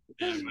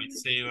 And I might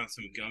save on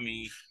some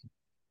gummies.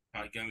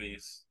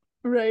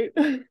 Right.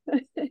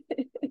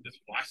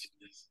 Just watching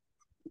this.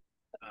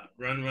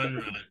 Run.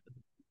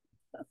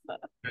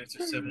 Giants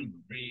are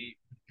 7-3.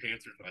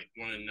 Panthers are like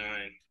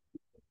 1-9.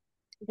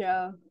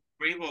 Yeah.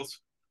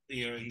 Rabel's,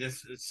 you know, and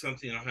this is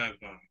something I'll have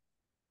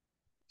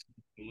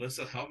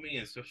Melissa help me,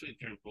 especially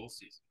during bowl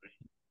season.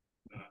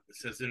 Right? It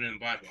says it in the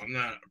Bible. I'm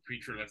not a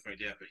preacher like my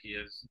dad, but he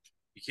is.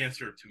 You can't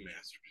serve two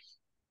masters.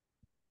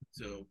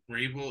 So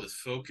Rabel is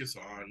focused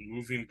on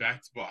moving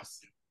back to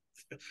Boston,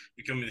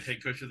 becoming the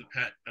head coach of the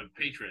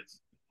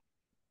Patriots.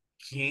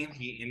 And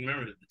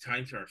remember at the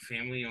time to our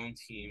family-owned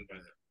team by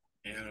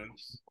the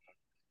Adams.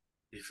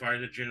 They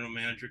fired the general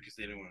manager because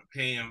they didn't want to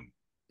pay him.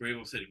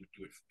 Rabel said he would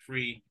do it for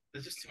free.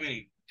 There's just too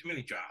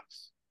many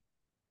jobs.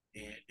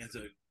 And as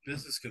a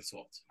business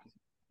consultant,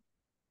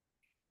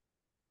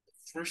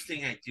 the first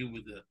thing I do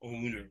with the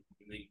owner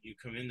when you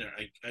come in there,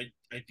 I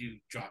do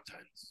job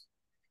titles.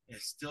 And I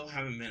still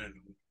haven't met an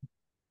owner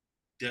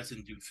who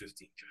doesn't do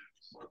 15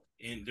 jobs.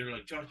 And they're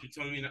like, Josh, you're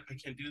telling me I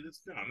can't do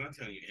this? No, I'm not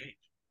telling you anything.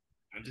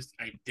 I'm just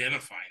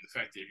identifying the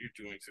fact that you're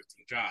doing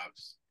 15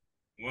 jobs.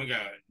 One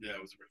guy that I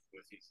was working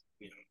with, he's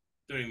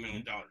 $30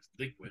 million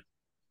liquid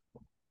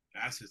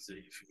assets if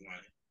you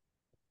want it.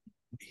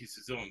 He's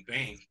his own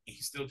bank, and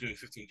he's still doing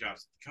 15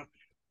 jobs at the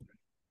company.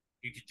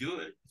 You could do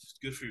it; it's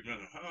good for your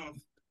mental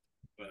health,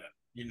 but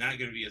you're not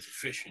going to be as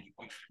efficient.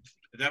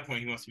 At that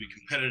point, he wants to be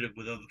competitive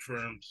with other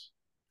firms.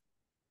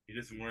 He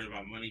doesn't worry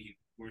about money; he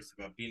worries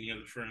about beating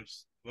other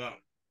firms. Well,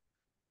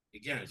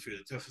 again, if you're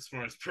the toughest,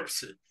 smartest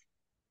person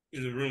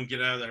in the room,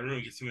 get out of that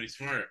room, get somebody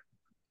smarter.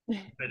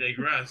 I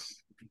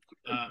digress.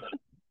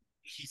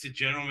 He's a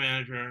general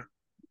manager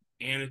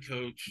and a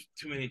coach,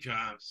 too many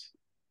jobs.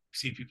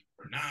 See people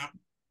burn out.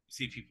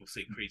 See people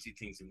say crazy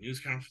things in news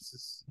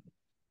conferences.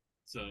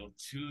 So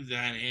to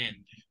that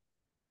end,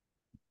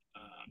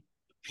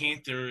 the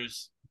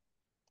Panthers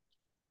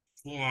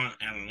full-on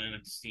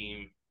analytics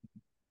team.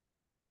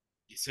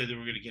 They said they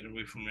were going to get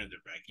away from it. They're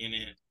back in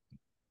it.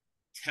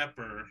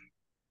 Tepper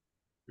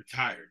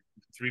retired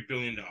 $3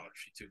 billion.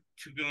 He took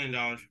 $2 billion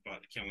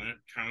about the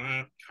Carolina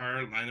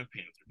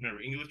Panthers.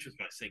 Remember, English is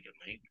my second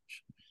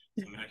language.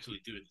 So I'm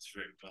actually doing this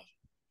very well.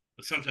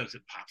 But sometimes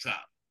it pops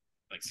out,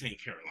 like saying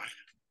Carolina.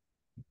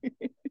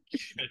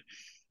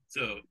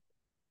 So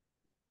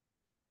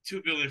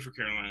 $2 billion for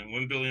Carolina,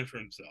 $1 billion for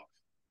himself.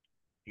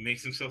 He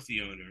makes himself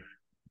the owner.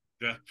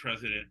 best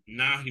president.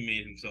 Now he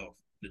made himself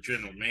the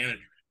general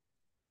manager.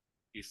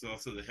 He's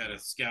also the head of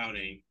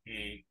scouting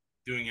and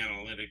doing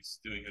analytics,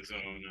 doing his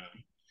own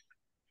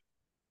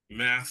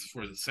math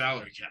for the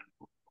salary cap.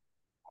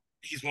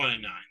 He's 1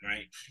 in 9,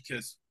 right?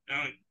 Because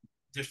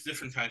there's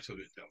different types of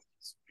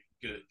intelligence.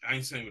 Good.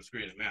 Einstein was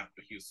great at math,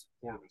 but he was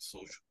horrible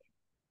socially.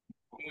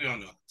 We all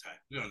know the type.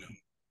 We all know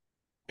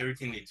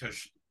everything they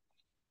touch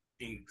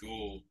in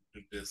gold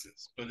in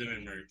business, but they've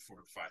been married 4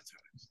 or 5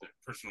 times. Their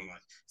personal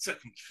life, it's a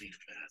complete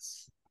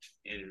mess.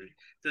 Anyway,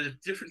 there's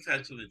different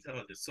types of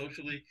intelligence.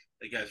 Socially,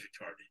 the guy's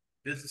retarded.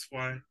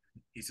 Business-wise,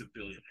 he's a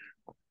billionaire.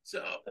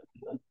 So,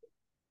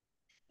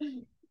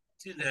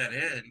 to that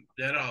end,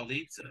 that all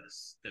leads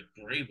us that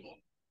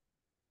Brable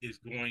is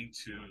going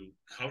to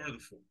cover the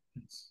 4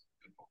 points.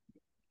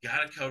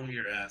 Got to cover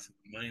your ass at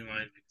the money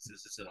line because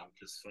this is a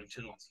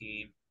dysfunctional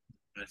team.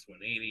 Minus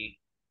 180.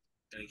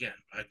 And again,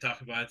 I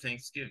talk about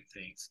Thanksgiving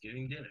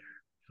dinner.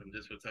 From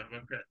this, we'll talk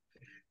about bread.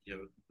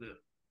 You know,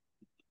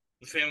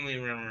 the family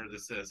member that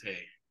says,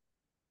 "Hey,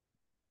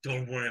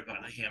 don't worry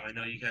about the ham. I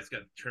know you guys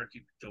got the turkey,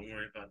 but don't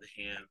worry about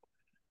the ham.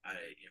 I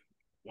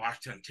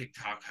watched on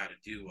TikTok how to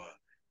do a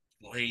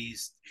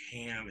glazed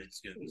ham.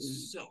 It's gonna be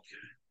so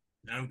good.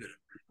 And I'm gonna."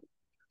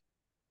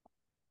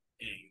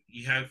 And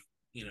you have,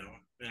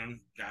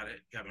 and got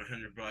my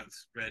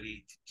 $100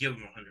 ready to give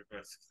them $100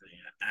 if they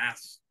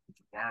ask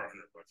to borrow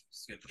 $100. I'm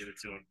just gonna give it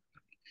to them.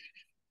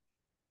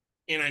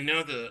 And I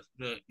know the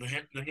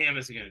ham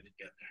isn't gonna get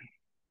there.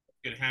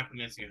 What's gonna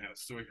happen is you're gonna have a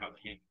story how the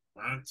ham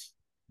burnt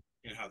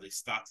and how they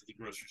stopped at the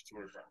grocery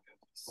store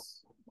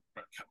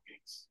brought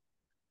cupcakes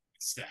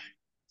instead.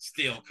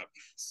 Stale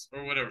cupcakes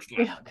or whatever's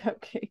left. Stale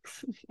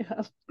cupcakes.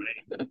 Yeah.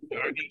 Right? They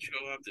are gonna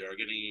show up, they are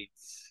gonna eat,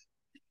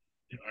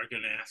 they are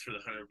gonna ask for the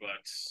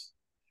 $100.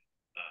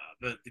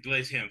 But the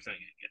glazed ham's not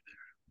gonna get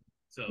there.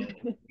 So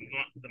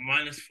the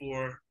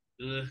 -4,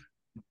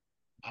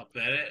 I'll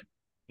bet it,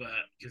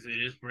 but because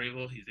it is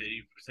Brable, he's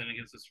 80%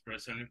 against the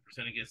spread,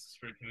 70% against the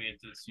spread coming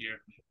into this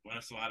year. Won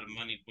us a lot of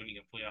money winning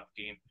a playoff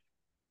game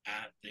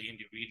at the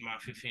Andy Reid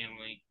Mafia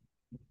family.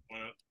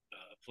 Won a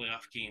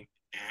playoff game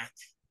at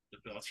the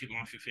Belichick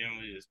Mafia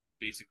family is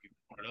basically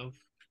part of.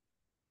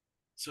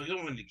 So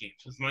he'll win the game.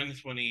 So it's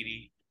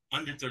 -180,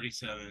 under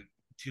 37,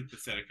 2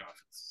 pathetic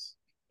offenses.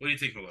 What do you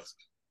think, Melissa?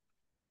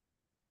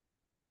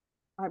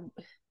 I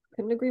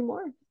couldn't agree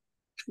more.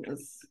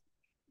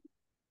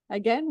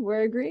 Again,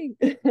 we're agreeing.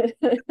 We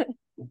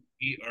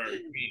are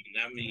agreeing.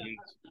 That means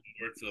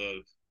worth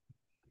of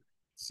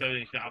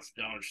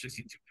 $70,000,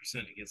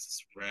 62% against the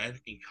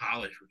spread. In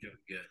college, we're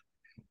doing good.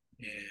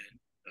 And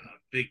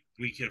big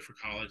weekend for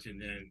college. And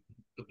then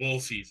the bowl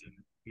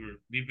season.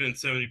 We've been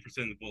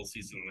 70% of the bowl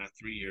season in the last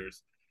 3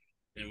 years.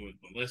 And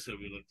with Melissa,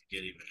 we look to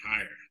get even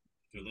higher.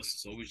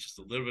 Melissa's always just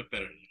a little bit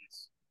better than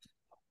us.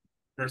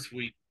 First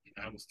week,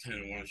 I was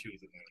 10-1. She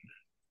was 11.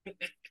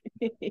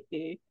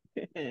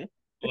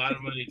 A lot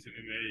of money to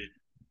be made.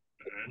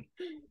 Right?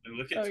 And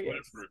look at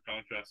Twitter for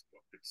college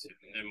basketball picks.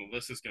 And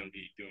Melissa's going to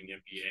be doing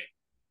NBA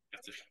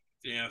after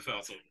the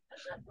NFL's over.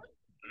 All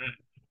right.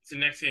 So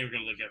next thing we're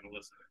going to look at,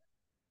 Melissa.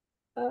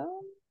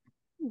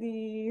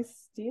 The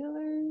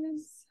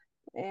Steelers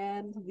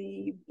and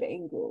the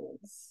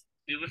Bengals.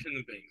 Steelers and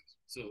the Bengals.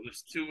 So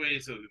there's 2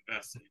 ways of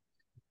investing.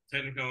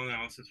 Technical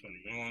analysis,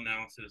 fundamental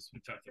analysis. We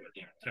talked about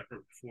Darren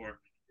Tepper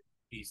before.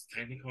 He's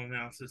technical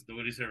analysis.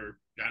 Nobody's ever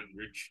gotten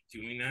rich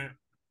doing that.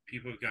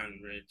 People have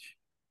gotten rich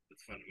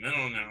with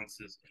fundamental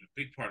analysis, and a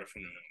big part of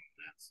fundamental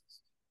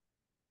analysis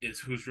is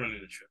who's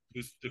running the show,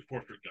 who's the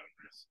corporate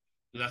governors.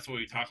 So that's why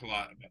we talk a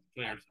lot about the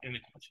players and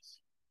the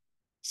coaches.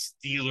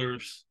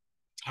 Steelers,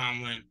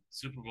 Tomlin,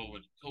 Super Bowl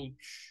winning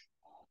coach.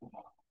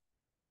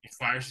 He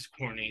fires his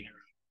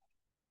coordinator.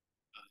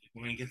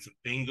 Going against the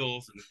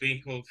Bengals, and the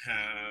Bengals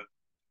have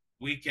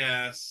weak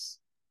ass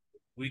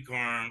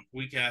arm,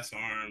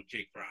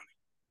 Jake Browning.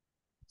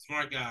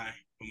 Smart guy,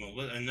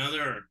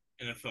 another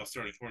NFL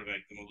starting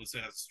quarterback.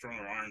 Melissa has a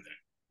stronger arm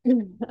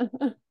than.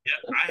 Yeah,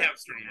 I have a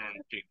stronger arm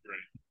than Jake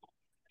Browning.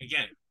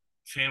 Again,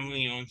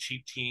 family-owned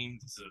cheap team.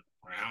 The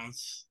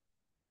Browns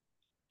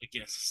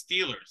against the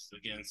Steelers,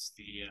 against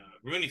the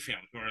Rooney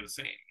family, who are the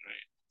same,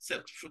 right?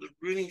 Except for the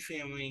Rooney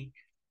family,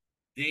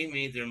 they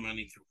made their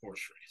money through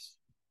horse race.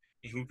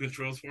 And who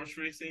controls horse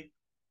racing?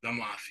 The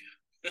mafia.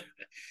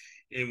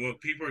 And when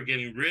people are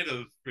getting rid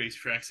of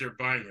racetracks, they're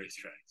buying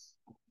racetracks.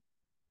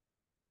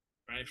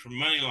 Right? For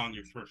money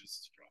laundering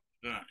purposes, probably.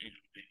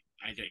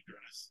 I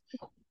digress.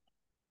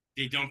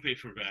 They don't pay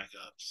for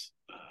backups.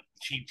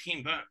 Cheap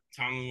team, but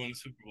Tomlin won the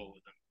Super Bowl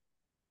with them.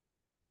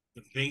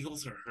 The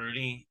Bengals are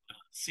hurting.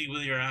 See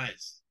with your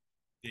eyes.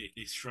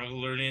 They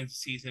struggle early in the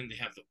season. They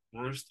have the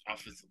worst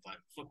offensive line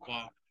in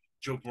football.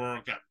 Joe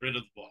Burrow got rid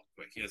of the ball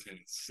quick. He has an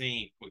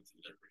insane quick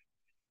delivery.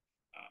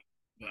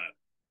 But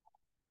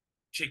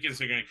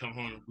chickens are going to come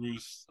home and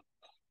roost.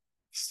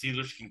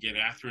 Steelers can get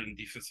after it in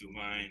defensive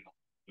line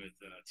with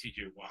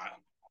TJ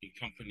Watt and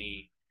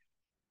company.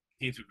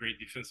 Teams with great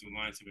defensive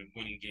lines have been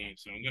winning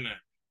games. So I'm going to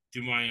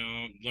do my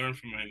own, learn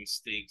from my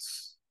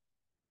mistakes,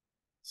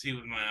 see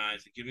with my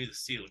eyes, and give me the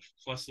Steelers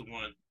plus the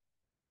 1.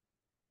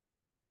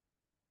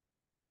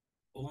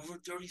 Over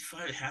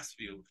 35, it has to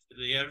be over.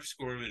 The average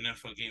score of an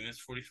NFL game is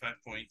 45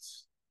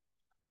 points.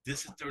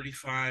 This is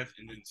 35,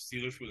 and then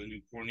Steelers with a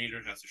new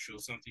coordinator has to show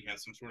something,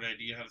 has some sort of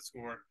idea how to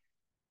score.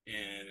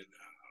 And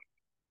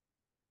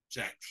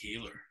Jack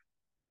Taylor,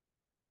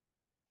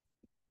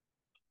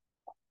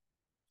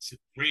 it's a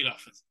great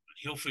offense.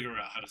 He'll figure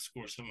out how to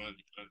score some on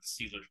the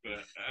Steelers,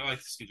 but I like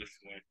the Steelers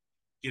to win.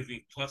 Give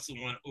me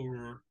 +1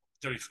 over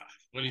 35.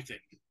 What do you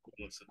think,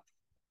 Melissa?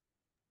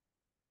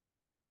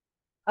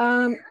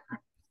 Um,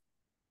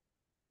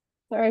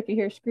 Sorry if you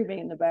hear screaming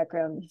in the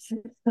background.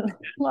 A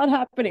lot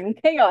happening.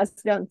 Chaos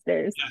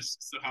downstairs. Yes,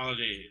 it's the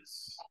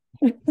holidays.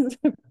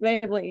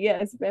 Family,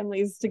 yes,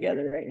 family's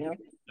together right now.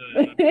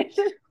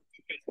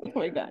 Oh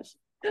my gosh.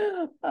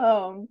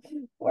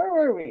 Where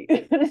were we?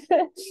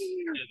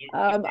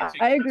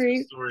 I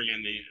agree. Story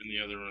in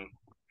the other room.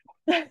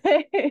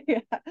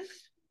 Yeah.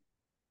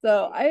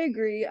 So I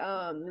agree.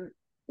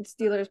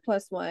 Steelers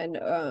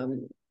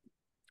 +1,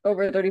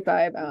 over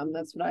 35.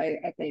 That's what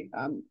I think.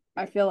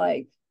 I feel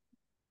like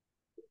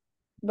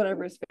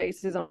whatever his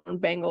face is on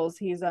Bengals,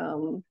 he's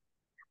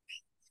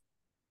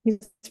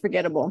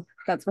forgettable.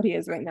 That's what he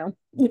is right now.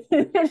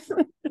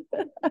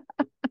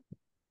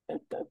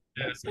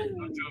 Yes,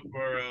 Joe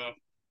Burrow,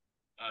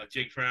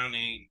 Jake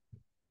Browning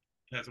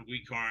has a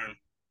weak arm,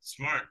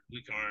 smart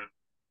weak arm,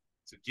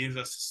 so gives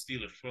us the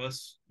Steelers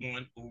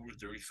 +1 over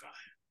 35.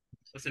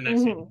 What's the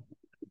next game?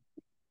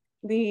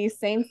 The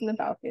Saints and the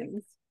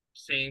Falcons.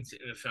 Saints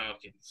and the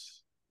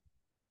Falcons.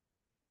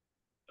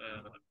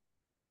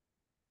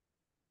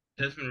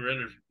 Desmond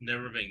Ritter's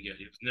never been good.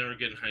 He was never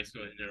good in high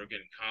school and never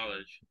good in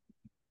college.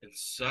 And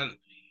suddenly,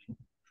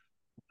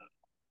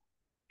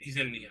 he's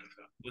in the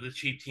NFL with a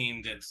cheap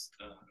team that's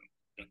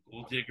a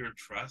gold digger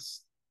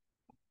trust.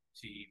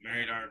 She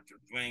married Arthur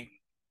Blank.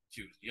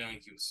 She was young.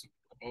 He was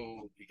super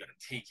old. He got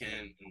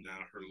taken, and now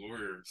her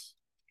lawyers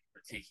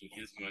are taking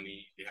his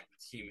money. They have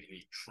a team and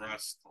they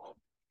trust.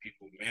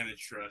 People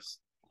manage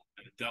trust.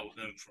 I've dealt with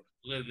them for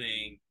a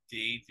living.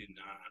 They do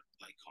not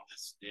like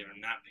costs. They are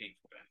not paying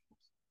for backups.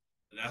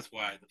 That's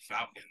why the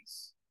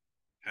Falcons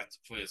have to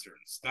play a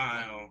certain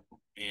style,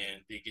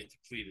 and they get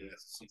depleted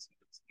as the season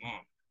goes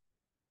along.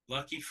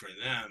 Lucky for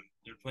them,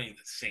 they're playing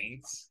the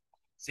Saints.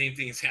 Same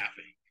thing is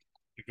happening.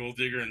 The gold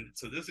digger, and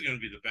so this is going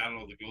to be the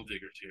battle of the gold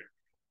diggers here.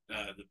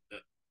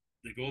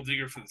 The gold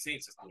digger for the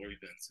Saints is Lori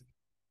Benson,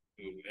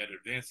 who at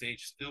advanced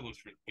age still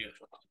looks really good.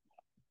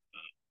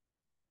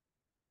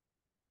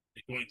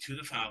 They're going to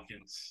the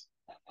Falcons.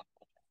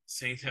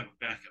 Saints have a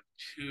backup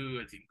too.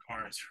 I think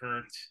Carr is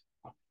hurt.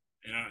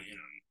 And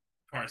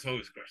Carr's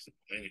always questionable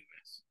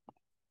anyways.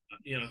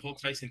 The whole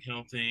Tyson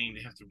Hill thing,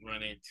 they have to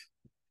run it.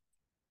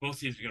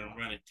 Both teams are going to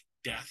run it to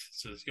death,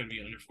 so it's going to be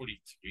under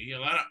 43. A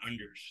lot of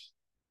unders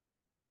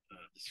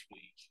this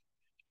week.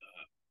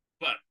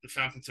 But the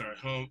Falcons are at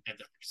home at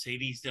the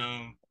Mercedes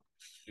Dome,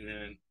 and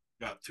then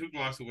about 2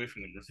 blocks away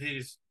from the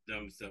Mercedes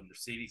Dome is the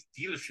Mercedes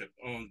dealership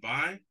owned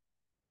by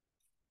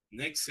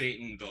Nick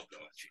Saban and Bill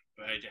Belichick.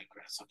 But I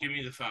digress. So give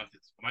me the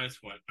Falcons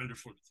 -1 under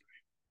 43.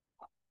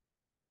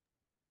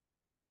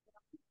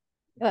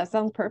 Yeah, that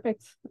sounds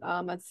perfect.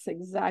 That's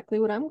exactly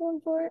what I'm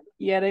going for.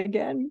 Yet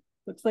again,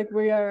 looks like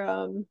we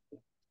are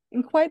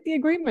in quite the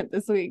agreement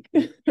this week.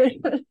 It's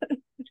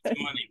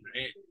money,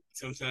 right?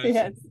 Sometimes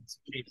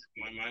it's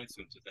my mind,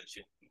 sometimes that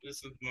shit.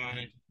 This is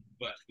mine,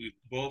 but we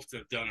both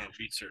have done our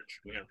research.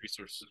 We have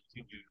resources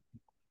to do.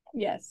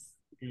 Yes.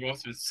 We've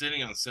also been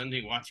sitting on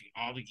Sunday watching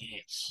all the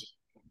games.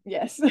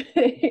 Yes.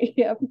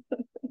 Yep.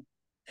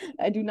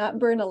 I do not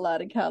burn a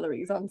lot of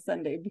calories on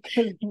Sunday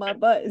because my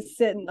butt is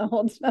sitting the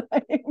whole time.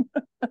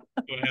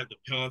 Go have the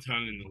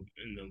Peloton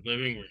in the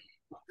living room.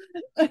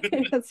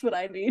 That's what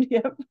I need.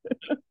 Yep.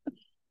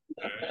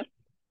 All right.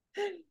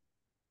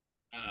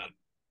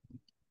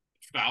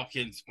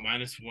 Falcons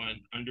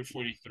 -1 under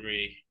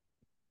 43.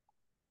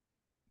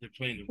 They're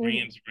playing the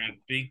Rams.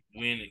 Rams big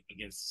win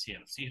against the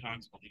Seattle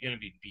Seahawks, but they're going to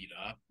be beat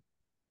up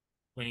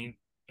playing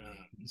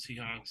the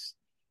Seahawks.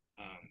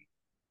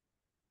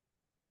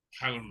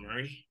 Kyler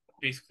Murray,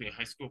 basically a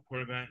high school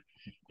quarterback,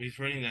 he's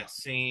running that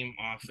same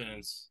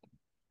offense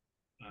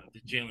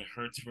that Jalen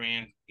Hurts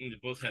ran. They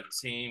both had the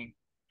same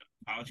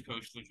college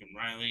coach, Lincoln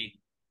Riley.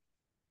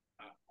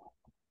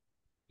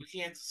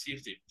 Looking at to see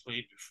if they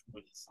played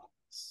before this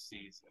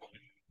season,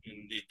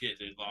 and they did.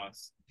 They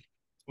lost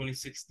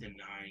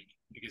 26-9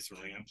 against the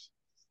Rams.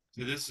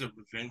 So this is a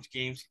revenge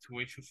game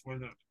situation for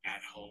them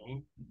at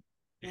home.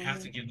 They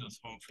have to give those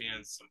home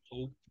fans some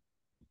hope.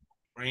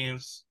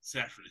 Rams,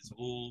 Stafford is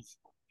old.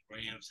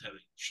 Rams have a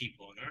cheap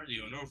owner.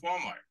 The owner of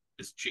Walmart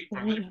is cheap.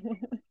 Probably.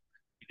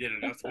 He did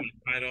enough to win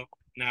the title.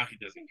 Now he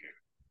doesn't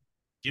care.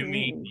 Give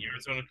me the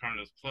Arizona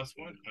Cardinals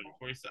 +1 under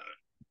 47.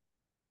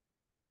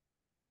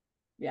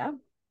 Yeah.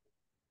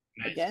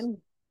 Nice.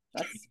 Again,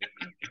 that's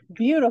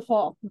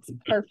beautiful. It's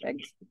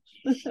perfect.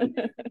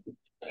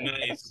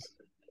 Nice.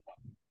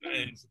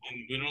 And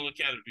we don't look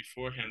at it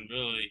beforehand,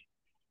 really.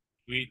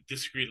 We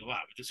disagreed a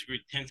lot. We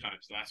disagreed 10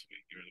 times last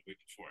week or the week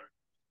before.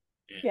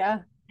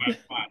 Yeah.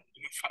 5-5.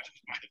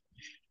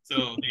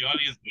 So the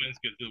audience wins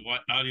because the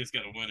audience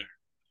got a winner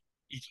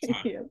each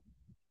time.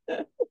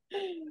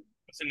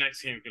 What's the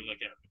next game we can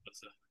look at?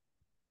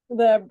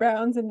 The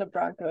Browns and the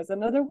Broncos,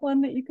 another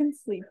one that you can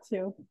sleep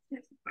to.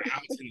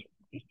 Browns and the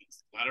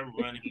Broncos. A lot of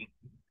running.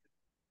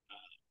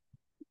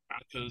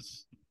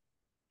 Broncos,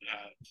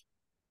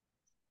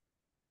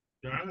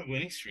 they're on a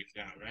winning streak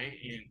now, right?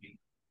 And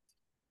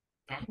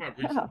talk about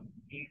Rich,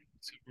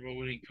 Super Bowl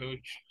winning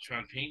coach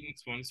Sean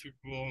Payton's won the Super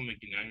Bowl,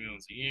 making $9 million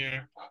a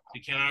year.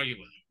 You can't argue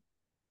with him.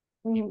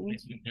 He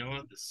plays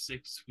vanilla the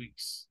 6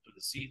 weeks of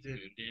the season,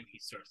 and then he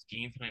starts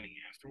game planning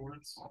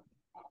afterwards.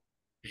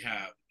 They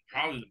have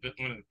probably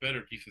one of the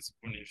better defensive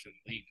coordinators in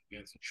the league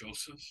against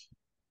Joseph.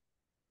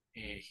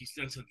 And he's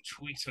done some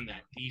tweaks on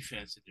that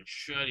defense, and they're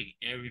shutting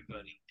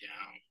everybody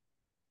down.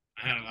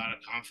 I had a lot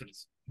of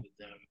confidence with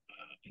them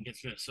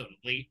against Minnesota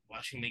late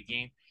watching the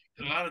game.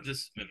 And a lot of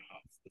this has been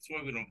off. That's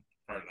why we don't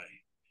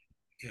parlay.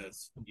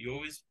 Because you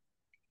always,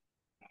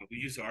 we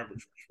use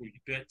arbitrage where you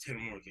bet 10 or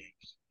more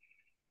games.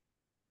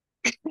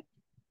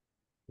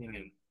 And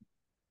in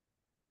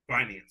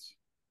finance,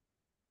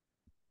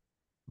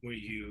 where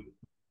you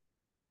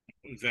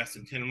invest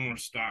in 10 or more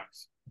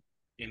stocks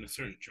in a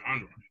certain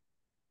genre,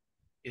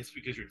 it's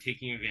because you're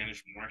taking advantage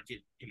of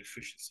market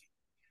inefficiency,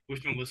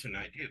 which Melissa and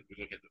I do. We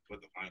look at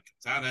what the line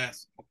comes out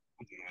as, what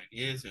the line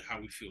is, and how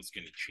we feel it's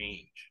going to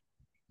change.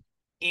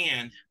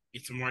 And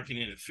it's a market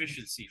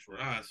inefficiency for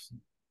us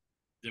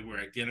that we're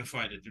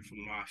identified at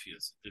different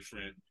mafias,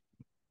 different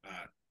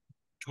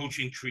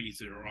coaching trees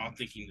that are all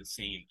thinking the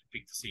same,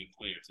 pick the same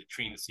players, they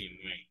train the same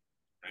way,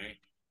 right?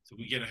 So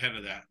we get ahead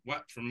of that.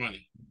 What? For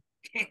money.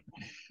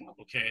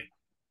 Okay.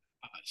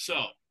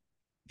 So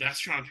that's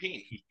Sean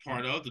Payton, who's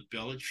part of the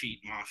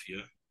Belichick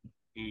Mafia,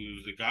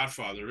 who the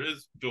godfather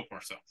is Bill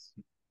Parcells.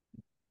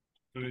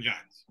 For the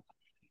Giants.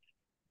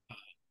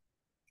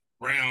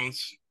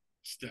 Browns,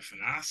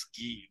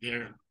 Stefanowski,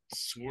 they're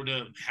sort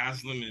of,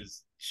 Haslam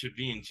should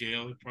be in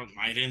jail. He probably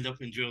might end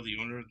up in jail, the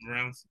owner of the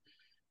Browns.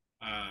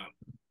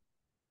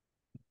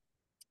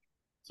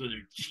 So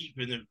they're cheap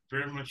and they're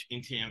very much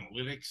into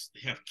analytics.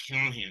 They have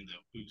Callahan,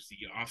 though, who's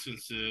the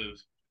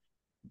offensive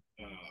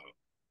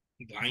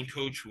line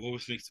coach who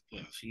always makes the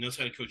playoffs. He knows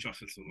how to coach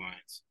offensive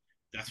lines.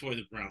 That's why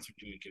the Browns are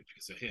doing good,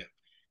 because of him.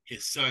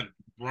 His son,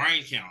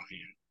 Brian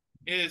Callahan,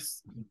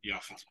 is the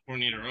offensive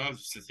coordinator of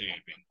the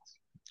Cincinnati Bengals.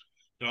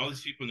 So all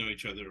these people know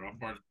each other. They're all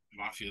part of the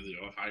mafia. They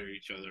all hire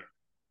each other.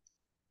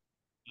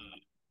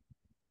 The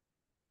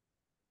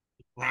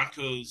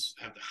Broncos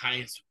have the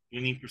highest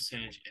winning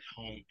percentage at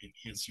home in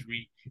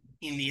history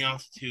in the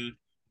altitude.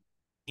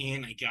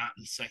 And I got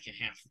the second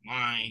half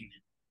line.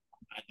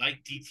 I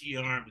like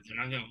DTR, but they're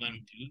not going to let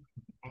him do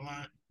a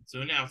lot.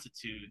 So in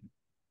altitude,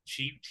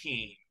 cheap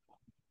team,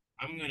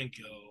 I'm going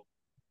to go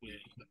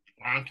with the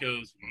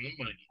Broncos on the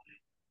money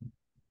line.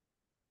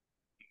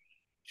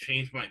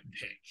 Change my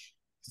pick.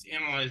 Let's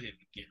analyze it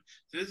again.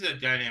 So this is a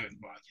dynamic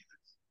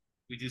podcast.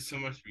 We do so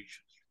much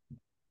research.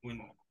 When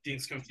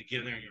things come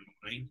together in your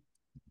mind,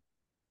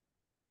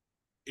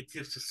 it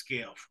tips the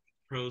scale from the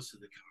pros to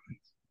the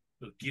cons.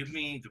 So give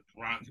me the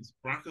Broncos.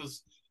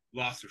 Broncos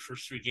lost their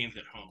first 3 games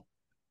at home.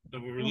 So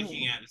what we're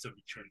looking at is a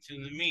return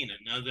to the mean,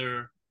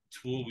 another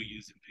tool we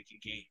use in picking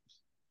games.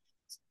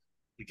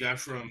 The guy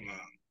from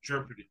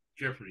Jeopardy,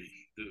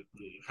 the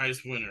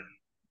highest winner,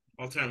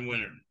 all-time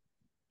winner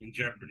in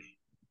Jeopardy.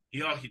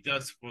 All he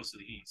does,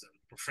 supposedly, he's a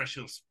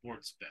professional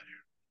sports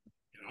bettor.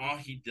 And all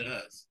he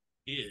does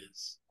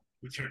is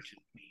return to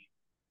the mean.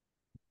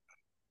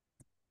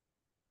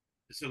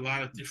 There's a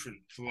lot of different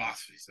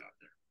philosophies out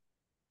there.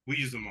 We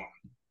use them all.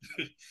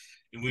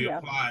 And we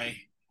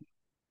apply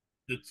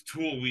the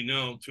tool we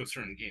know to a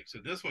certain game. So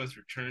this one's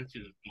return to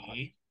the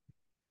mean.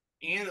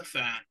 And the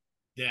fact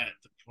that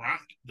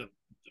the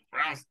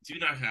Browns do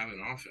not have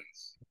an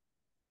offense.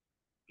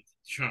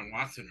 Sean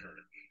Watson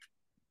hurt.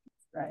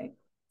 Right.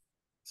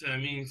 So that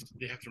means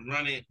they have to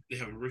run it. They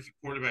have a rookie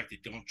quarterback they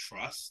don't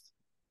trust.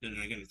 They're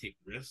not going to take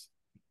risks.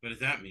 What does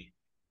that mean?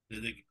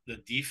 The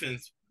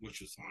defense,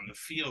 which was on the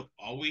field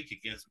all week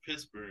against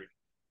Pittsburgh,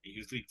 and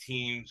usually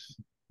teams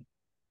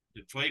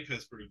that play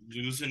Pittsburgh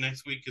lose the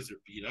next week because they're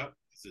beat up.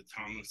 It's a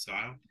Tomlin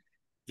style.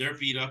 They're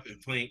beat up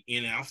and playing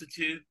in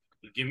altitude.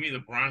 So give me the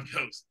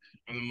Broncos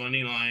on the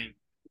money line,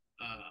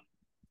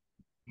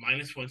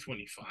 minus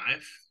 125.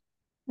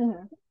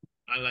 Mm-hmm.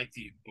 I like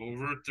the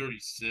over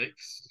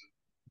 36.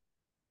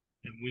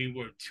 And we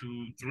were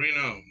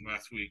 3-0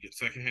 last week at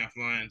second half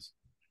lines.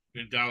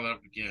 We're going to dial it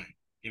up again.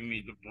 Give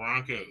me the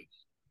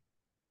Broncos.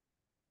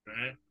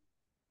 Right?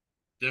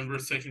 Denver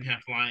second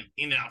half line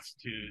in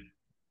altitude.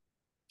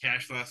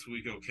 Cash last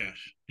week,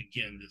 cash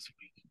again this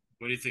week.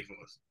 What do you think,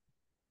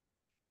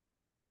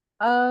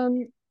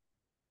 Melissa?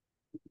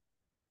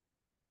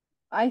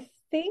 I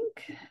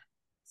think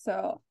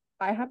so.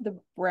 I have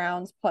the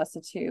Browns plus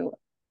a 2.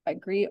 I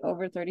agree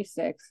over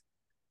 36.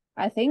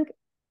 I think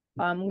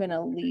I'm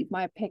gonna leave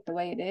my pick the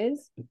way it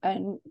is,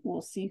 and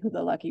we'll see who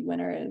the lucky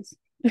winner is.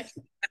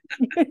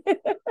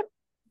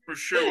 For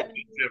sure, we'll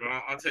beat Jim.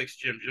 I'll text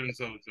Jim.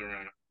 Jim's always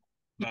around.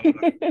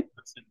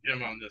 Let's send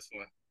Jim on this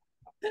one.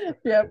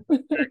 Yep. We're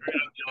not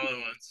the only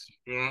ones.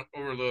 We won't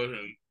overload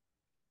him.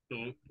 So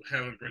we'll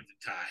have him break the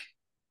tie.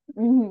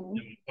 Mm-hmm. And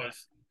we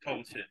post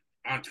it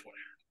on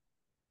Twitter.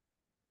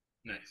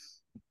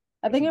 Nice.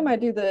 I think I might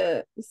do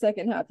the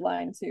second half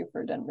line too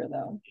for Denver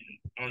though.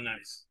 Oh,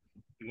 nice.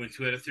 You went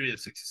 2 out of 3.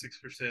 That's 66%,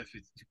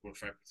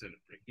 52.5% of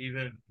break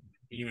even. And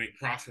you make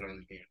profit on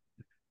the game.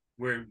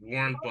 Where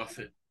Warren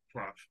Buffett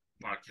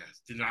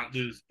podcast did not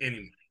lose any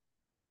money.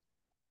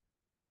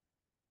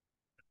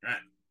 All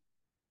right.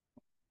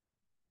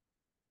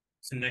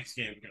 So next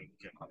game we're going to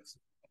look at this.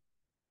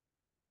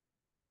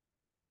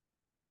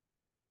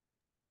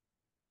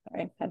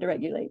 Sorry, had to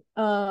regulate.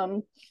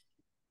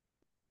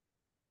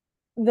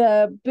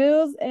 The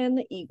Bills and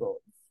the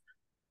Eagles.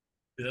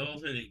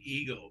 Bills and the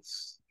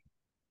Eagles.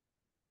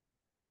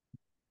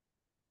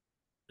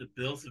 The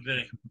Bills have been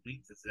a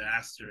complete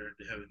disaster.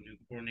 They have a new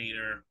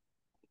coordinator.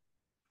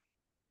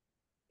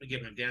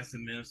 Again, my dad's the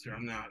minister.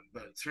 I'm not,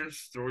 but certain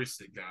stories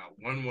stick out.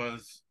 One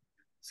was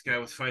this guy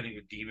was fighting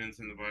with demons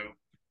in the Bible.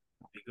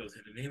 He goes,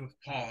 in the name of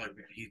Paul, I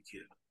rebuke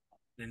you.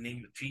 In the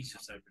name of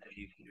Jesus, I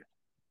rebuke you.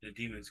 The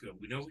demons go,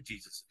 we know who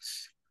Jesus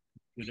is.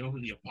 We know who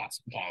the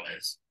Apostle Paul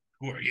is.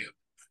 Who are you?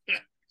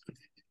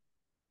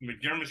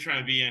 McDermott's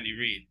trying to be Andy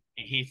Reid,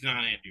 and he's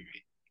not Andy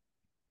Reid.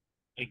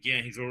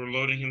 Again, he's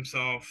overloading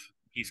himself.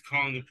 He's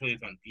calling the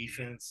plays on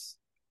defense.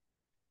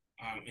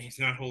 And he's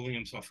not holding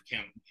himself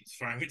accountable. He's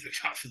firing the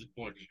offensive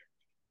coordinator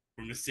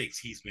for mistakes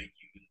he's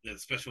making. The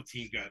special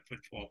team guy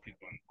put 12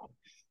 people on.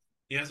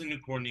 He has a new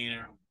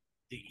coordinator.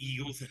 The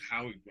Eagles and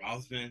Howie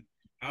Roseman.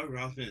 Howie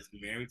Roseman is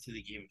married to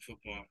the game of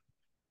football.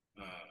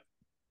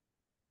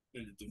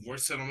 In the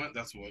divorce settlement,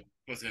 that's what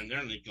was in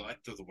there,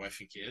 neglect of the wife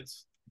and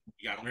kids.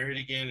 He got married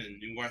again, and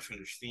the new wife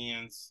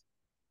understands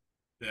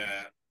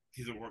that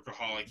he's a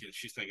workaholic and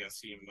she's not going to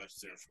see him much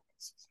there for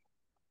us.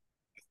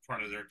 That's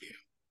part of their deal.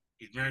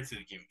 He's married to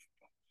the game of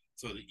football.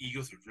 So the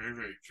Eagles are very,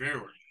 very, very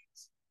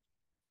organized.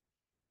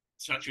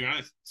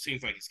 Satriani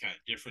seems like he's kind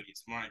of different. He's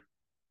smart.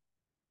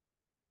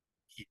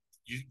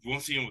 You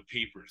won't see him with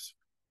papers.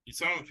 You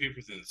saw him with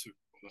papers in the Super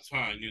Bowl. That's how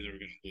I knew they were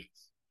going to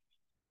lose.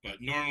 But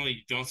normally,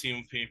 you don't see him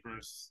with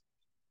papers.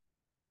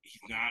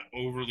 He's not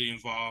overly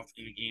involved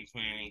in the game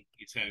planning.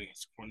 He's having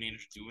his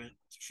coordinators do it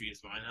to free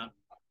his mind up.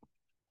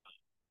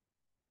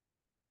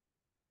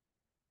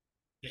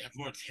 They have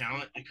more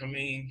talent. They're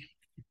coming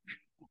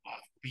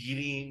off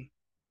beating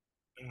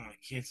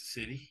Kansas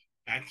City,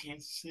 at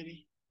Kansas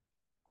City.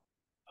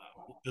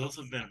 The Bills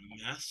have been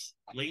a mess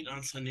late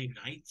on Sunday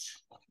night.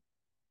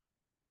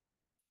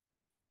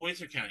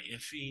 Points are kind of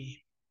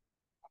iffy.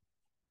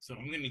 So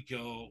I'm going to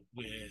go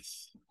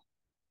with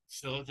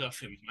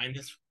Philadelphia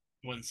minus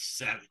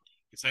 170.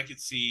 Because I could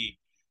see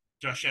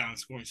Josh Allen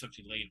scoring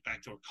something late,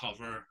 backdoor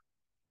cover.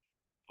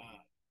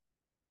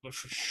 But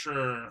for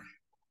sure,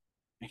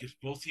 because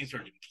both teams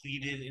are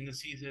depleted in the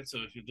season. So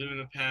if you live in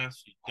the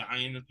past, you die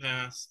in the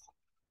past.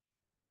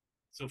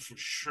 So for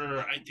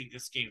sure, I think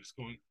this game is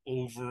going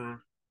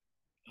over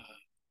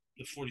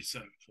the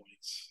 47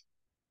 points.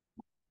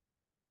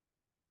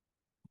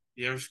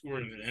 The average score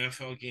in an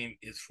NFL game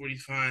is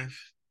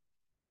 45.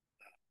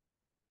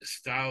 The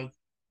style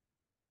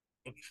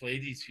of play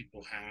these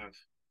people have,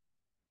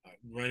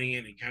 running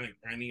it and kind of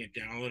grinding it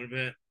down a little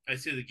bit, I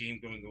see the game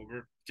going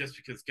over just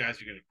because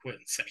guys are going to quit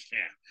in the second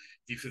half.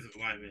 Defensive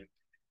linemen,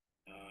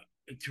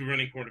 and 2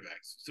 running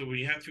quarterbacks. So when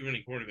you have 2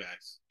 running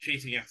quarterbacks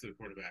chasing after the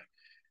quarterback,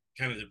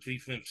 kind of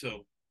deplete them.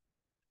 So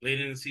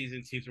late in the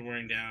season, teams are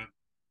wearing down.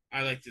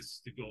 I like this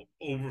to go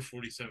over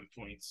 47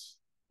 points.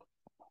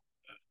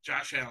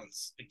 Josh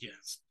Allen's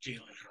against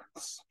Jalen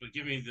Hurts. But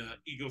give me the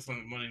Eagles on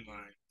the money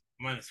line,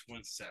 minus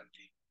 170.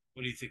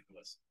 What do you think,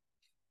 Melissa?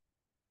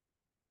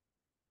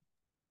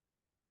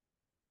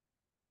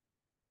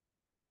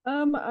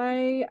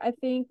 I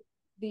think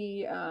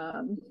the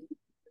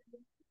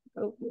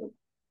oh,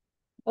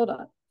 hold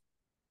on.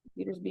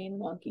 Computer's being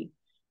wonky.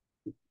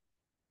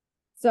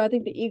 So I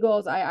think the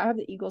Eagles, I have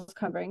the Eagles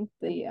covering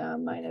the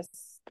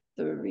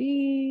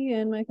 -3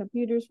 and my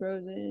computer's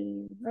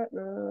frozen.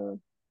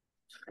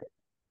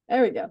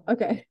 There we go.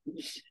 Okay.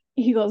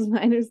 Eagles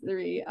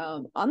 -3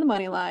 on the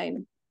money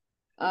line.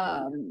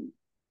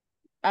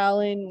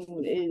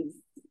 Allen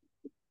is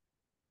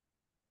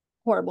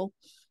horrible.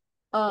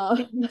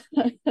 And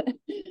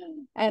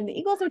the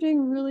Eagles are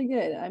doing really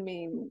good. I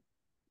mean,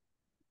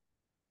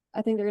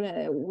 I think they're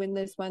gonna win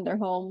this when they're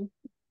home.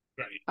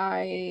 Right.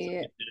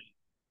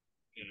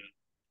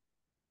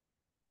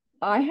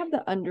 I have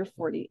the under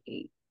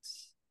 48.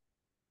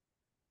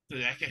 So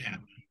that could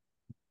happen.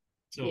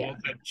 So Yeah.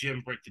 we'll have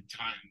Jim break the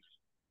time.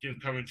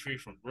 Jim Coventry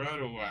from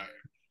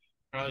RotoWire.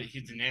 Probably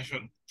he's the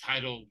national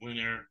title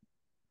winner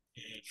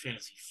in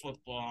fantasy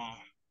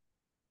football.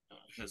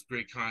 Has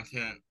great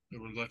content.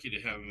 And we're lucky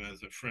to have him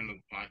as a friend of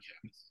the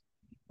podcast.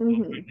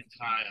 We'll break the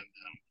tie on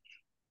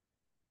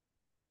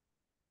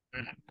them.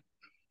 Right.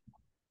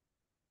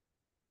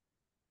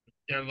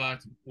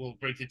 Deadlocked. We'll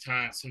break the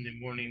tie on Sunday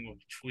morning. We'll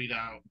tweet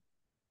out.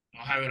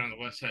 I'll have it on the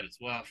website as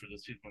well for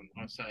those people on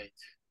the website.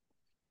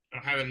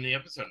 I'll have it in the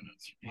episode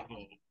notes for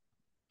people,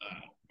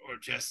 or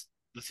just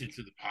listen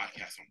to the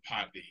podcast on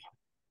Podbean.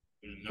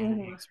 The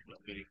number one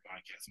sports betting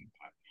podcast on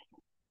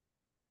Podbean.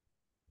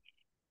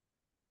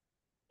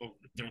 over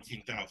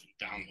 13,000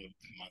 downloads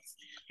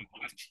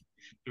monthly.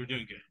 We're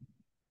doing good.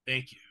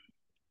 Thank you.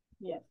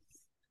 Yes.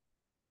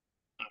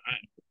 All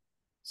right.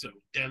 So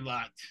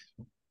deadlocked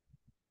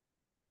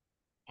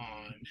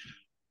on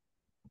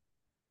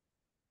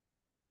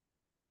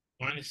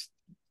minus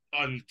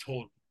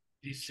untold.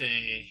 You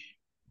say,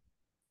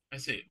 I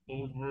say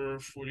over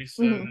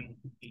 47.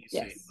 Mhm. You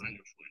say Yes.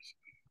 under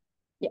 47.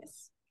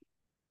 Yes.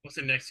 What's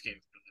the next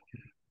game?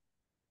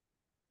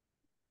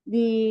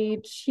 The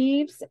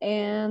Chiefs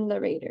and the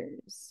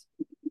Raiders.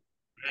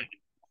 Right.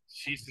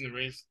 Chiefs in the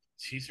race.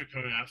 Chiefs are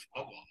coming off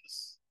a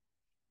loss.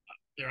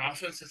 Their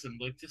offense doesn't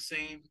look the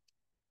same.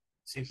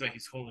 Seems like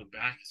he's holding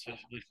back,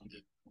 especially from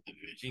the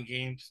division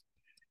games.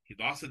 He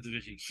lost the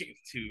division game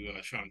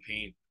to Sean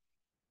Payne,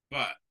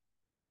 but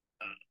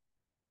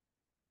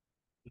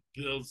the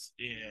Bills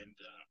and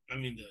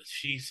the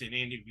Chiefs and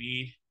Andy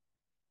Reid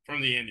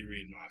from the Andy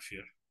Reid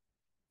Mafia,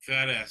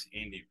 fat ass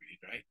Andy Reid,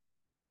 right?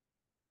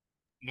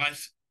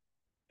 Life,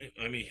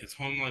 his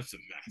home life's a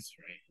mess,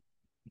 right?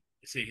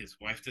 They say his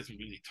wife doesn't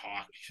really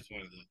talk. She's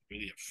one of the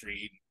really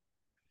afraid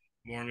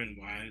Mormon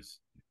wives.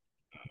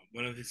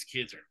 One of his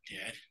kids are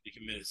dead. They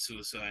committed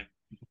suicide.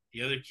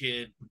 The other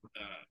kid,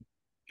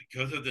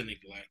 because of the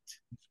neglect,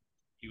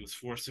 he was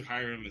forced to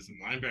hire him as a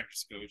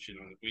linebackers coach, and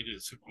on the way to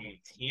the Super Bowl in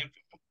Tampa,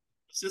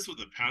 assists with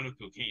a pound of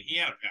cocaine. He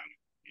had a pound of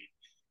cocaine.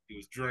 He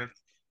was drunk.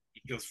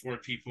 He kills 4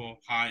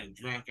 people, high and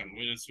drunk, on the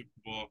way to the Super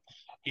Bowl.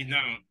 He's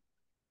now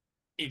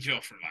in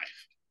jail for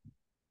life.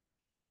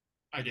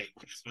 I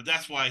digress, but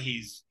that's why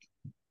he's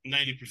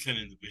 90%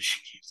 in the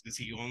division games, because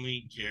he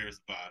only cares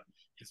about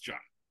his job,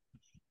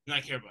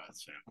 not care about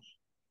his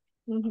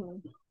family.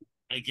 Mm-hmm.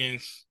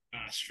 Against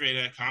straight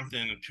out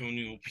Compton,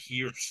 Antonio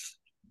Pierce,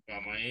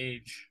 about my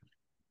age,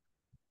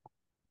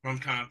 from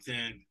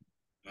Compton.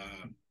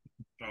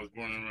 I was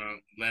born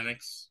around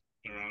Lenox,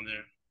 around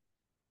there,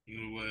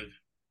 Inglewood.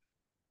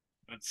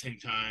 At the same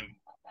time,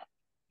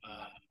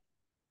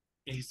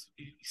 he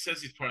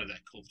says he's part of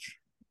that culture.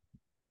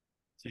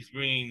 So he's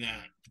bringing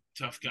that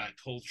tough guy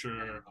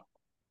culture,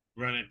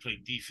 run and play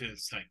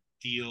defense type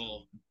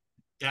deal.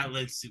 That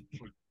lets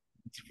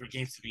for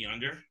games to be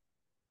under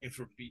and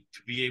to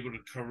be able to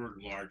cover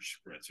large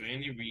spreads. So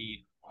Andy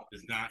Reid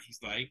does not. He's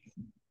like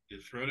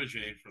his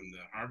protege from the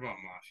Harbaugh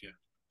Mafia.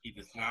 He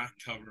does not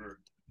cover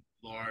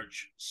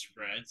large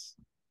spreads,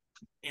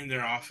 and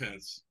their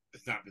offense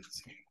has not been the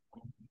same.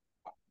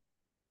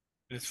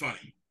 And it's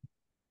funny.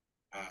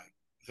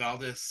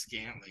 Valdez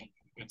Scantling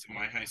went to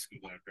my high school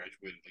that I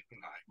graduated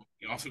Lakeland High.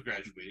 He also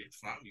graduated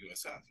from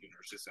USF,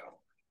 University of South.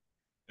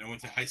 And I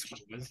went to high school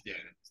with his dad.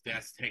 His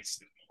dad's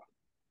texting me.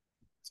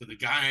 So the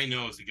guy I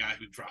know is the guy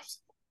who drops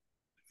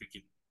the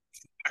freaking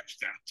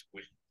touchdown to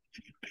win.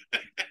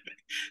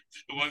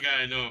 The one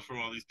guy I know from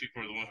all these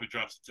people are the one who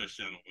drops the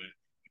touchdown to win.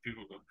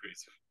 People go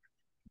crazy.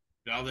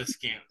 Valdez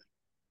Scantling.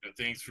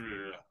 Thanks for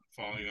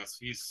following us.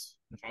 He's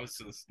on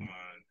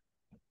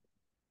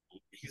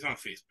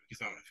Facebook.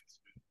 He's on my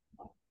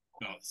Facebook.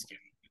 Valdez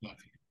Scantling. We love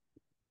you.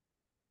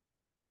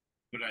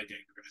 But I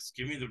digress.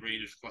 Give me the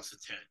Raiders plus a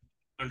 10.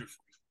 Under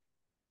 4.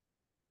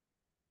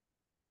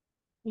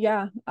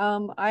 Yeah,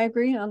 I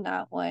agree on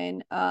that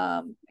one.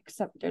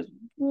 Except there's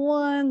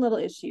one little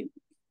issue.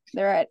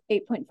 They're at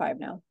 8.5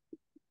 now.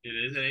 It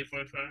is at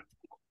 8.5?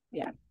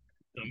 Yeah.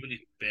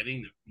 Somebody's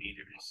betting the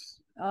Raiders.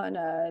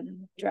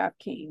 On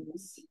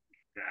DraftKings.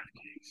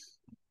 DraftKings.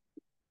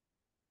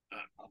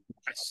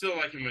 I still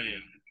like him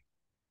in.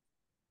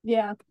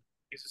 Yeah.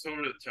 It's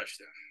over the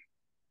touchdown.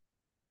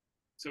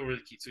 It's over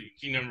the key. So your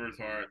key numbers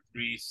are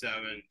 3,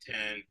 7,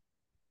 10,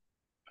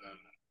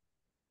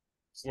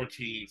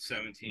 14,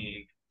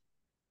 17.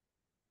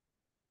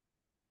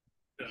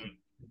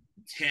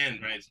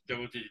 10, right? It's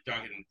double digit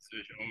dog in the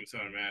division, almost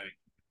automatic.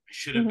 I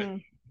should have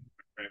been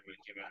right when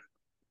it came out.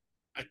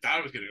 I thought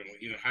it was going to go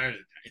even higher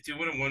than that. If it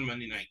would have won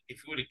Monday night,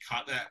 if he would have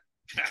caught that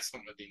pass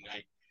on Monday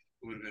night,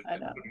 it would have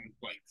been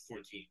like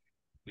 14.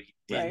 But he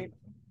didn't. Right.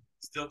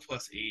 Still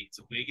plus 8.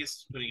 So Vegas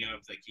is putting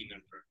up that key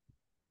number.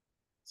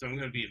 So I'm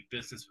going to be in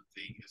business with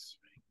Vegas.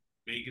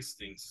 Right? Vegas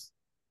thinks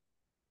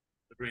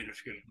the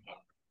Raiders are going to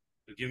cover.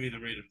 So give me the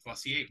Raiders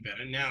plus the 8. Bet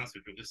it now. So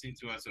if you're listening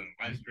to us on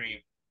a live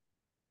stream,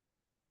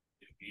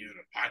 even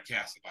a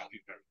podcast about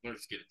people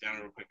alerts, get it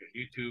down real quick on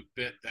YouTube.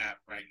 Bet that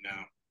right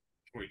now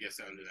before he gets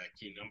down to that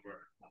key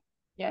number.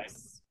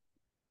 Yes.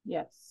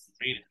 Right? Yes.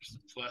 Raiders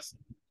plus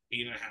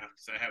 8.5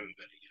 because I haven't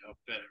bet it yet. I'll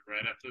bet it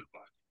right after the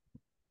podcast.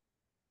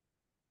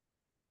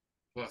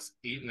 Plus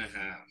 8.5.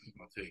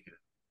 I'll take it.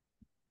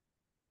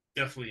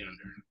 Definitely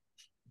under.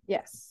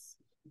 Yes.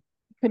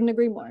 Couldn't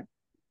agree more.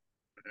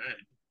 All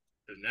right.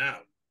 So now,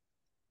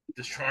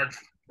 the Charge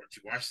report.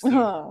 You watch them.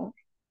 Oh.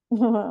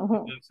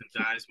 Lives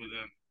and dies with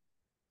them.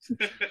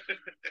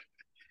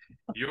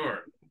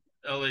 Your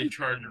LA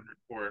Charger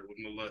report with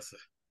Melissa.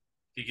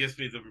 He gives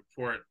me the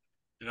report,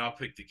 and I'll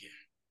pick the game.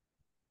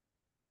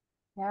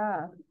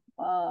 Yeah.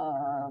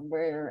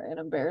 We're an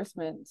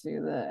embarrassment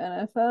to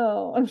the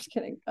NFL. I'm just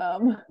kidding.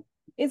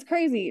 It's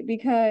crazy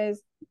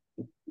because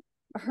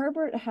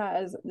Herbert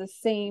has the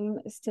same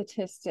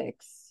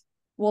statistics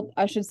well,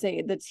 I should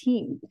say the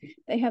team,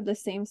 they have the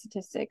same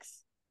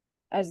statistics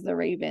as the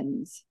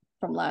Ravens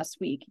from last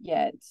week,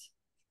 yet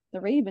the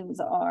Ravens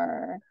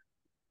are,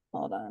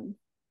 hold on,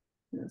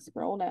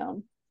 scroll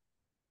down.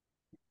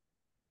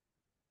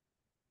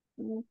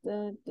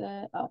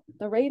 Oh,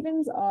 the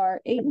Ravens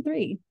are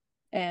 8-3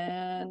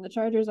 and the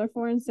Chargers are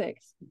 4-6.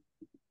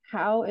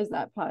 How is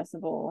that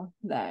possible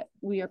that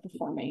we are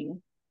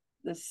performing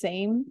the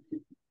same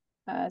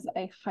as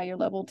a higher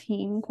level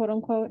team, quote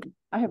unquote?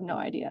 I have no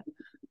idea.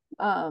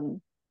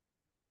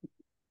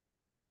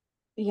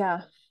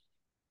 Yeah.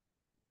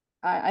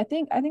 I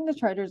think the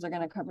Chargers are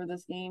gonna cover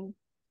this game.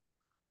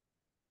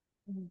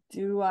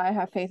 Do I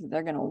have faith that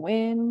they're gonna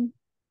win?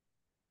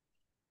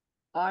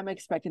 I'm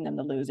expecting them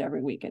to lose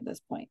every week at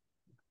this point.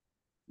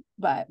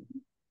 But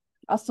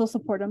I'll still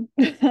support them.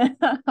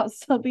 I'll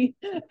still be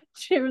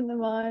cheering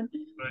them on.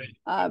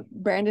 Right.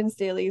 Brandon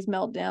Staley's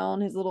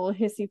meltdown, his little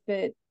hissy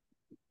fit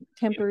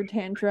tempered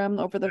tantrum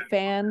over the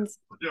fans.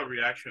 We'll do a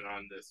reaction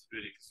on this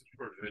video because it's a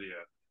short video.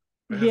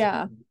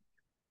 Yeah.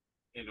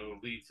 It'll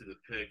lead to the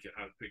pick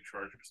on the big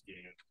Chargers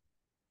game.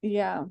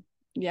 Yeah.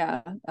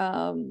 Yeah.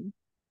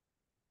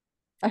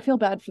 I feel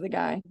bad for the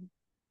guy.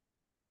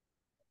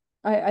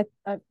 I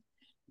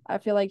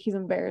feel like he's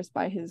embarrassed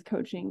by his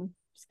coaching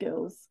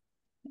skills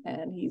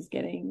and he's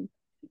getting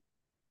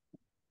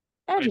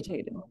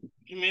agitated.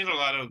 He made a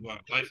lot of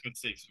life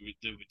mistakes we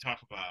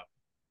talk about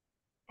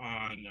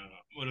on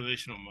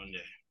Motivational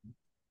Monday.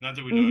 Not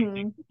that we know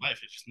anything in life,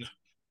 it's just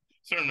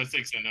certain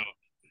mistakes I know.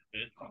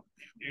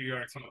 Here you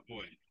are to my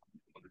boy.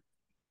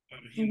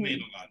 He made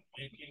a lot.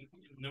 And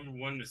number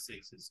one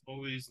mistake is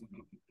always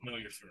know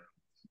your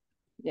surroundings.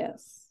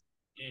 Yes.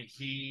 And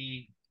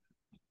he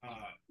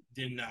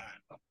did not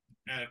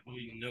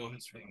adequately know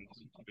his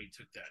surroundings when he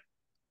took that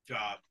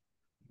job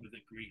with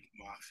the Greek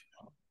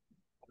mafia.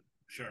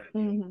 Sure.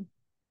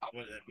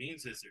 What that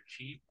means is they're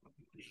cheap.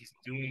 He's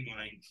doing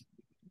like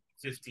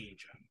 15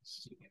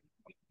 jobs.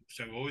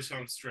 So I always saw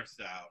him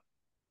stressed out.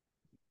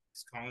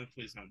 He's calling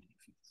plays on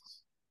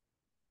defense.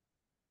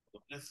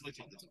 Let's look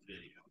at this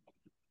video.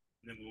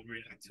 And then we'll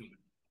react to it.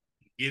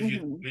 Give you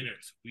the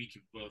winners. We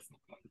can both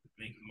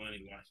make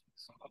money watching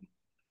this.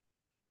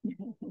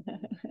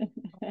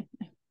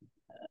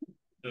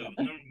 So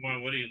number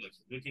one, what are you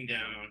looking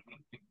down?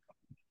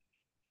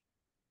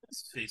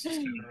 His face is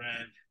kind of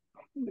red.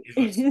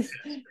 He looks pissed,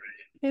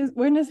 right?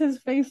 When is his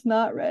face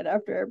not red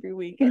after every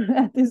week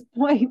at this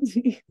point?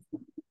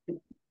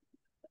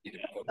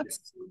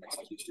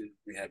 Execution.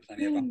 We had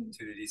plenty of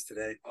opportunities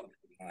today.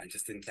 I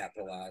just didn't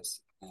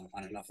capitalize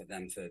on enough of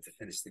them to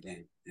finish the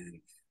game.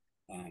 And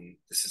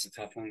this is a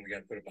tough one. We got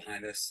to put it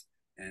behind us.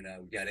 And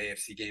we got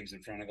AFC games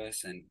in front of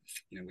us. And,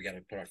 we got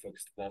to put our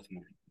focus to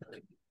Baltimore.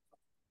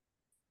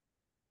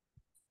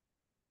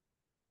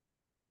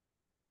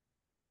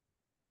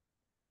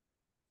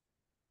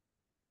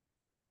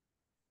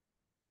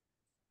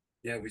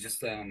 Yeah, we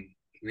just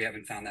we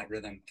haven't found that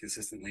rhythm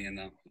consistently in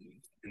the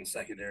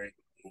secondary.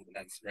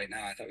 That's right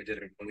now. I thought we did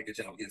a really good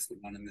job against the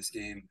run in this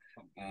game.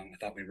 I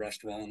thought we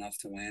rushed well enough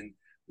to win.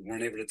 We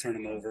weren't able to turn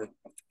them over,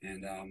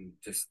 and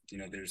just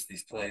there's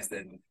these plays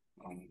that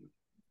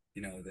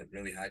that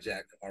really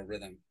hijack our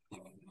rhythm,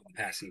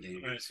 passing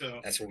game. All right,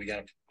 so that's what we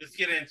got. Let's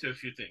get into a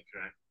few things,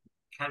 right?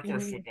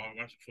 Hardcore football,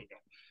 watching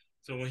football.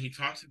 So when he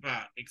talks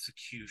about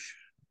execution,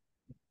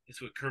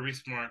 it's what Kirby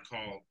Smart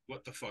called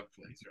 "what the fuck"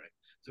 plays, right?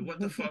 So what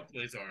the fuck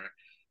plays are.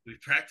 We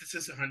practice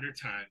this 100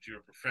 times. You're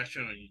a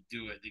professional and you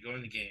do it. They go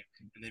in the game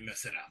and they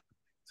mess it up.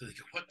 So they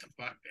go, what the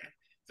fuck, man?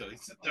 So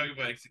he's talking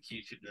about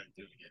execution, not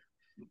doing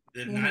it.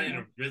 They're not in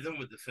a rhythm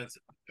with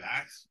defensive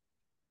backs.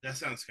 That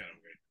sounds kind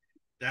of weird.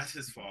 That's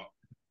his fault.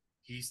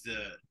 He's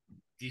the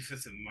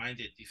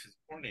defensive-minded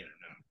defensive coordinator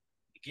now.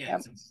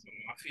 Again, since it's a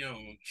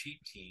mafia-owned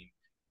cheap team,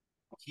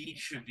 he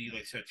should be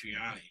like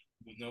Satriani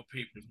with no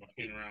papers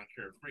walking around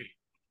carefree.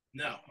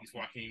 No, he's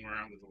walking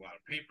around with a lot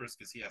of papers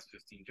because he has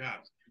 15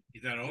 jobs.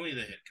 He's not only the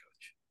head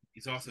coach,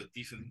 he's also a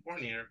defensive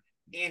coordinator,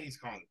 and he's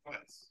calling the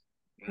plays.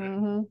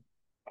 Right?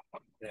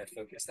 That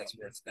focus, that's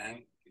where it's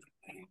been.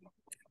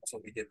 So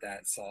we get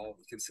that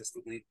solved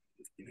consistently.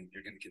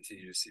 You're going to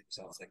continue to see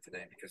results like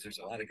today because there's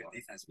a lot of good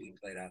defense being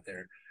played out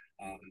there.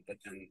 But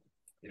then,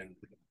 you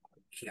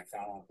can't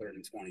foul on 3rd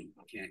and 20. You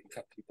can't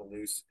cut people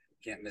loose.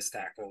 You can't miss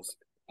tackles.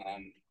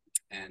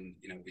 And,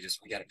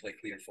 we got to play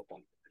cleaner football.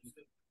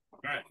 All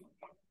right.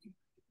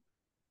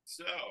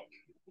 So,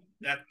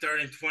 that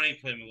 3rd and 20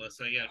 play,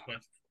 Melissa, I got a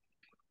question.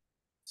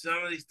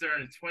 Some of these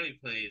 3rd and 20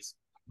 plays,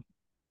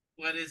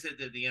 what is it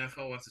that the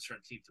NFL wants a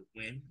certain team to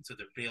win? So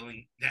they're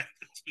bailing that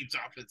team's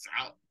offense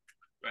out,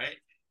 right?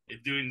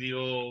 And doing the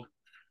old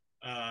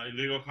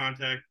illegal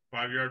contact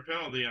 5-yard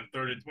penalty on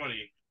 3rd and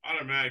 20,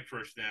 automatic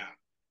first down.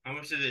 How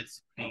much of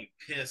it's being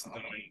pissed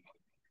knowing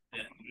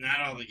that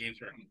not all the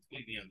games are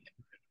completely on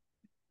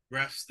the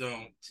refs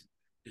don't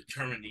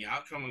determine the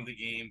outcome of the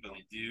game, but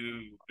they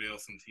do bail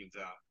some teams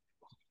out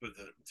with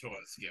the toe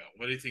on scale.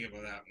 What do you think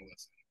about that,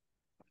 Melissa?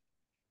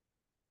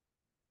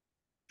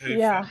 Have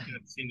you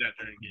seen that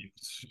during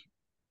games?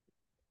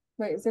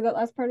 Wait, say that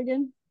last part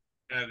again.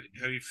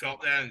 Have you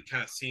felt that and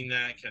kind of seen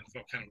that? Kind of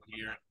felt kind of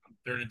weird.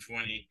 3rd and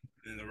 20,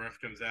 and then the ref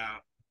comes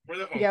out for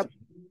the home Yep.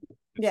 team. It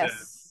Yes.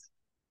 says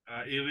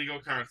illegal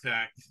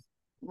contact,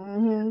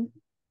 Mm-hmm.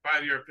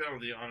 5-yard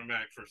penalty,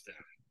 automatic first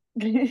down.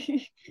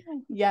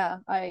 Yeah,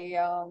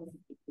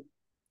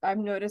 I've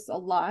noticed a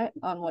lot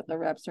on what the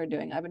reps are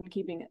doing. I've been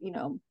keeping,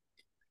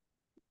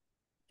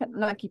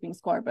 not keeping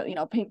score, but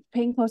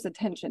paying close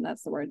attention.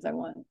 That's the words I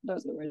want.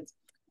 Those are the words.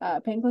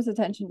 Paying close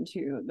attention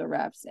to the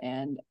reps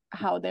and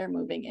how they're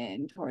moving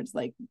in towards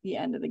like the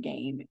end of the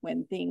game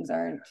when things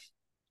aren't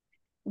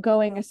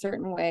going a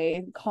certain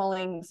way,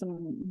 calling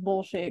some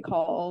bullshit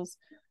calls,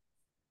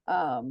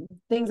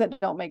 things that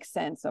don't make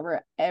sense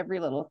over every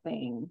little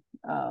thing.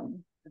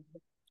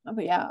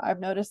 But yeah, I've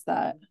noticed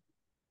that.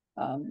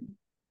 I've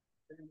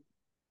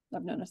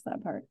noticed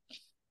that part.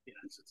 Yeah,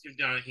 so Tim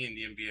Donaghy in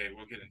the NBA,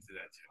 we'll get into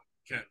that too.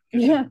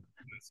 Yeah.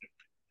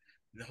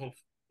 The whole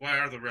why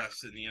are the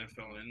refs in the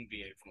NFL and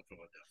NBA from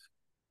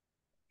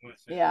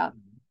Philadelphia? Yeah.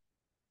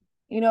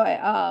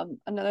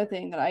 Another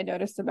thing that I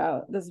noticed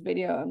about this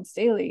video on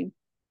Staley,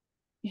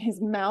 his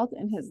mouth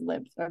and his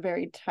lips are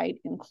very tight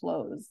and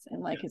closed,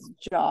 and like his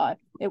jaw,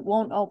 it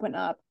won't open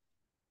up,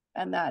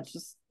 and that's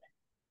just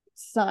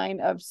sign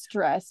of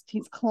stress.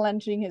 He's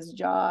clenching his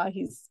jaw.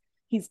 He's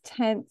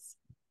tense.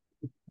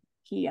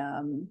 He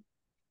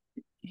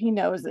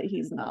knows that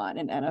he's not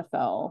an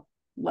NFL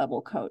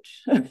level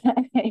coach.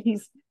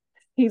 he's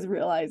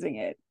realizing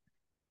it.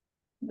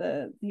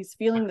 He's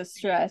feeling the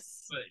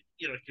stress. But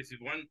because he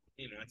won,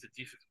 as a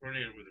defense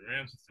coordinator with the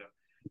Rams and stuff.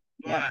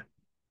 But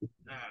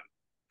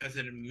as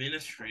an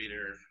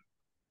administrator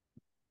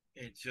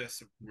and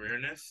just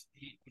awareness,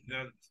 he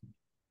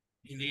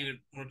needed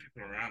more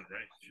people around,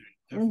 right?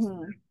 Mm-hmm.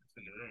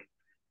 In the room,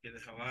 get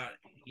the hell out.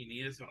 He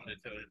needed someone to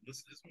tell him,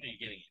 "Listen, this is what you're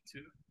getting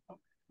into."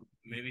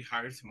 Maybe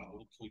hire some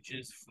old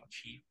coaches for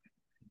cheap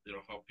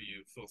that'll help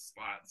you fill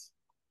slots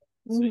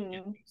so you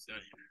get things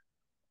done here.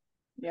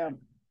 Yeah. And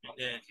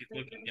then he's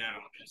looking down,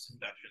 just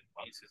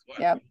he says, "What?"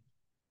 Yep.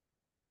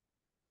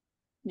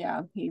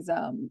 Yeah, he's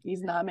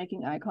not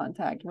making eye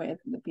contact with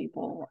the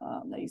people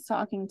that he's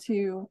talking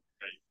to,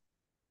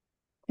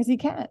 because he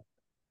can't.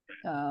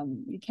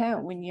 You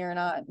can't when you're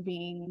not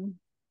being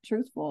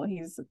truthful.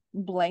 He's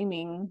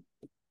blaming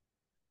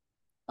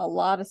a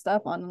lot of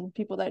stuff on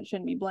people that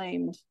shouldn't be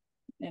blamed.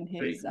 In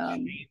his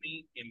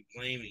shaming and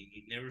blaming,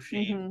 he never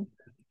shamed,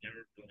 he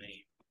never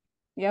blamed.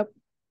 Yep.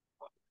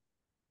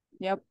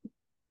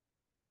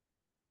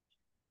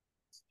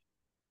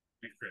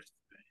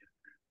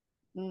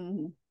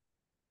 Mm-hmm.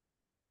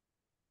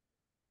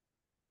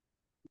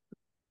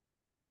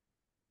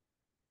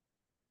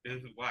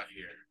 There's a lot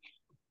here,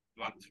 a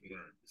lot to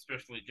learn,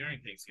 especially during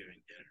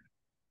Thanksgiving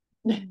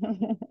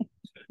dinner.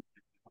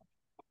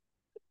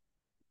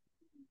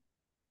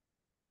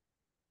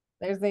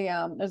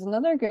 There's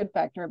another good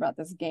factor about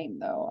this game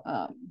though.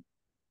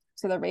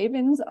 So the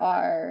Ravens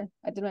are,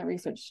 I did my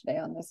research today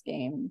on this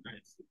game.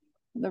 Nice.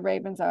 The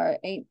Ravens are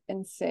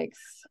 8-6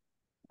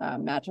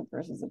 matchup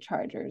versus the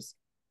Chargers.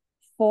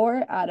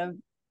 4 out of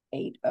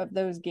 8 of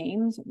those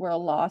games were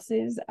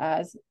losses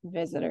as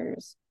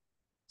visitors.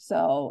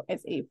 So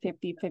it's a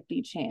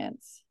 50-50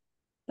 chance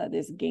that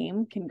this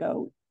game can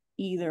go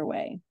either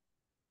way.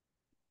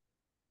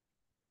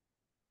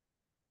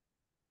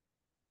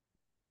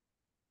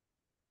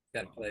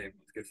 Got to play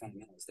with good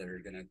fundamentals that are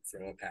going to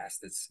throw a pass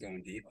that's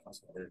going deep,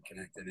 so we're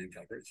connected in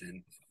coverage,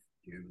 and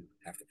you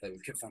have to play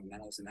with good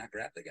fundamentals and not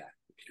grab the guy.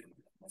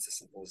 It's as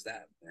simple as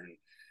that. And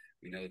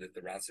we know that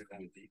the routes are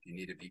going deep. You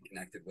need to be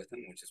connected with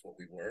them, which is what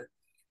we were,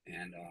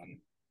 and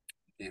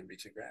you can't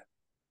reach and grab.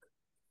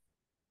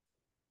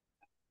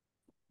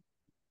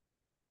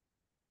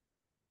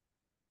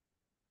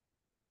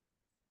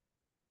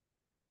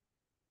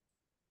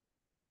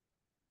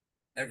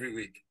 Every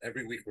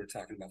week we're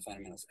talking about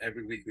fundamentals.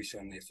 Every week we show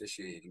them the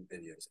officiating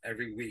videos.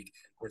 Every week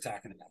we're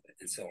talking about it.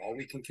 And so all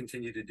we can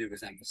continue to do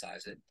is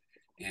emphasize it.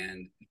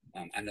 And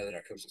I know that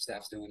our coaching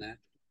staff's doing that.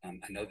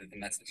 I know that the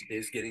message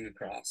is getting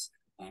across.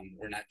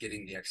 We're not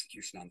getting the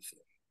execution on the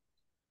field.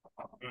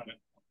 Right.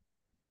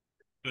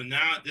 So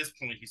now at this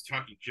point, he's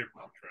talking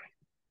gibberish, right?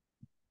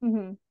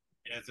 Mm-hmm.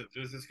 As a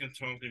business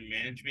consultant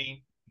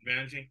managing,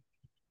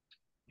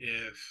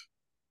 if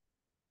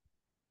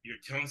you're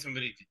telling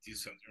somebody to do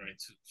something, right?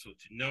 So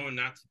to know and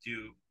not to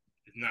do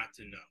is not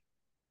to know.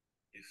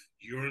 If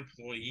your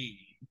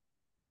employee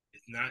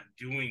is not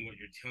doing what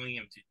you're telling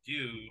them to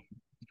do,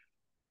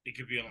 it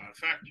could be a lot of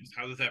factors.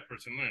 How does that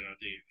person learn? Are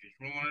they a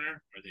visual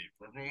learner? Are they a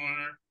verbal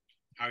learner?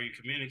 How are you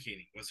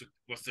communicating?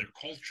 What's their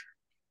culture?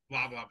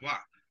 Blah, blah,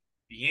 blah.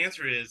 The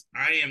answer is,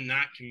 I am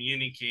not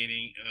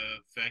communicating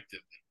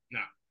effectively.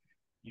 Now,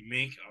 you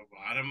make a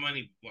lot of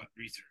money. What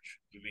research?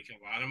 You make a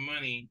lot of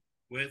money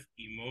with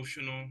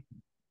emotional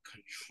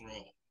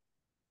control.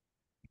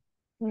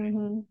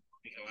 Mm-hmm.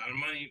 Make a lot of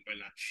money by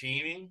not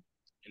shaming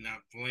and not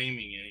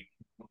blaming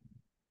anyone.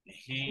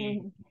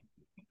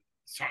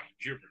 He's talking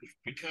gibberish,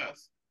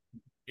 because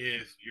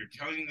if you're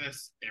telling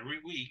this every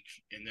week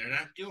and they're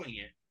not doing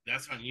it,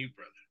 that's on you,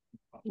 brother.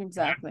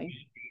 Exactly.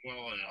 Not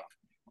well enough,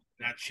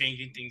 not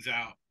changing things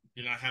out,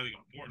 you're not having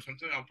a board.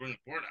 Sometimes I'll bring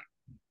a board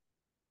out.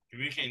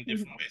 Communicate in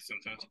different ways.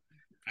 Sometimes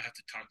I have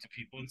to talk to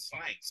people in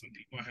slang. Some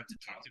people I have to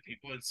talk to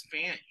people in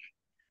Spanish.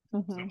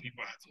 Some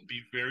people I have to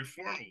be very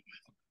formal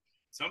with.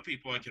 Some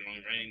people I can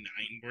only write a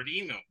 9-word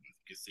email with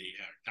because they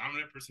have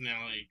dominant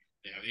personality,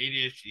 they have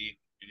ADHD,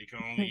 and they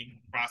can only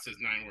process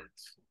 9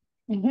 words.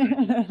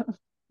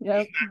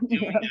 Yep. He's not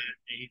doing that,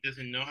 and he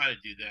doesn't know how to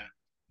do that.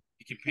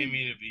 He can pay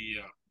me to be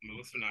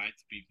Melissa and I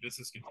to be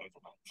business consultant.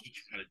 Teach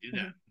him how to do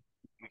that.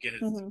 We get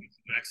his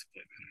next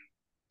play better.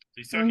 So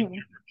he's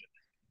talking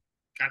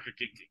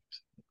contradicting.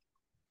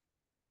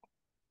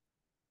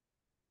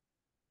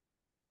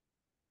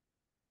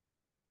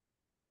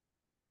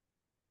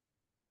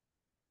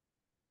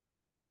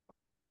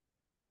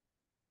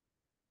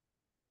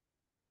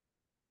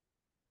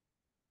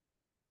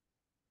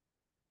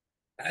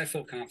 I have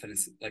full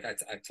confidence, like I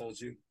told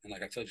you, and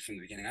like I told you from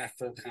the beginning, I have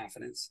full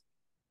confidence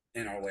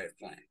in our way of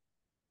playing.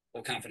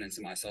 Full confidence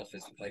in myself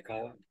as the play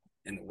caller,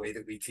 in the way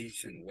that we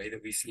teach, and the way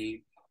that we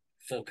scheme.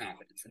 Full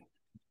confidence in it.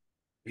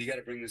 We got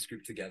to bring this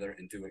group together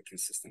and do it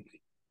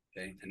consistently,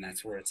 okay? And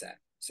that's where it's at.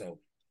 So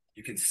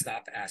you can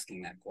stop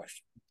asking that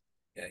question,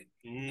 okay?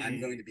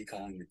 I'm going to be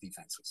calling the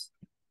defenses,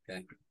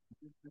 okay?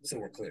 So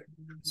we're clear.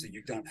 So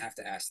you don't have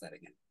to ask that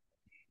again.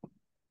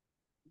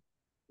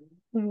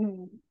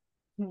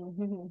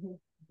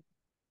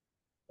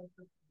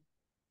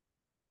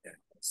 Yeah,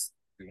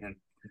 we weren't.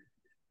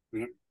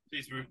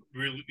 He's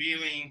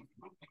revealing,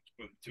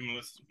 to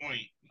Melissa's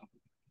point,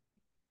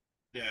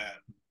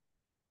 that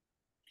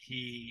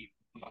he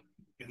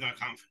is not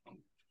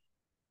confident.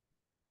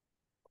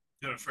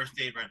 You know, the first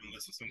day, right,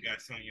 Melissa, some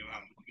guy's telling you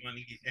how much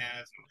money he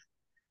has, or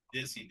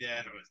this and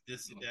that, or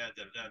this and that,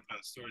 kind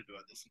of stories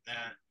about this and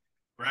that,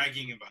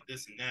 bragging about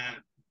this and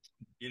that.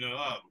 You know,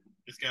 oh,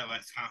 this guy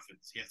lacks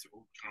confidence. He has to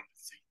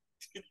overcompensate.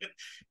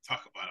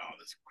 Talk about all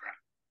this crap.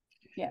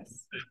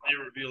 Yes.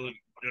 They're revealing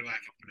their lack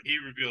of. He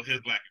revealed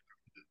his lack of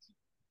confidence.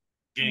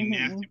 Getting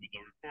nasty with the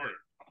reporter.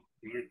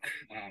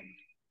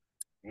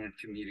 Weren't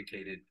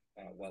communicated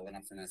well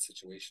enough in that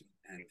situation,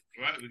 and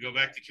we go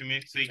back to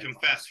communicate. So he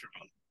confessed for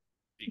me.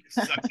 He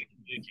sucks at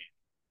communicating.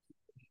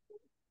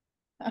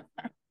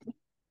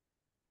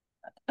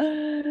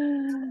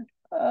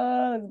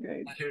 Oh, that's great.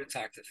 I'm not here to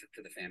talk to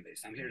the fan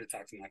base. I'm here to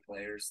talk to my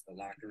players, the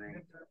locker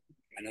room.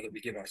 I know that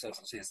we give ourselves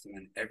a chance to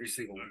win every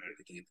single week of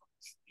the game.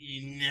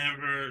 You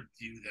never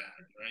do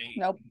that,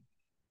 right?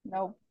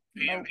 Nope.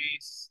 Fan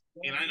base.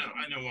 And I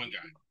know one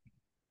guy,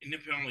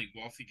 independently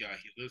wealthy guy.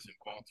 He lives in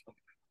Baltimore.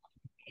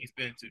 He's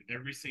been to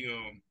every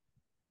single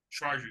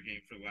Charger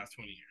game for the last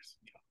 20 years.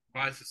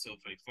 Flies to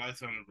SoFi,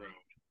 flies on the road.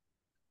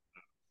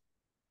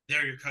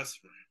 They're your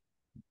customer.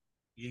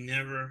 You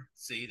never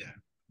say that.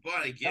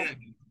 But again,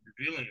 he's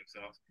revealing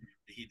himself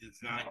that he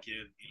does not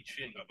give a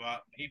shit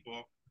about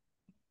people,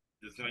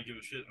 does not give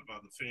a shit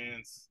about the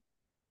fans.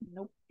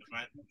 Nope.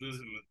 Might lose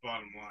him with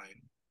bottom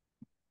line.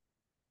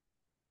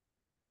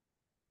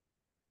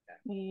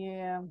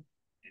 Yeah.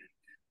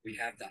 We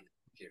have done it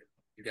here.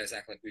 You guys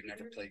act like we've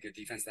never played good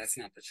defense. That's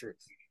not the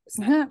truth. It's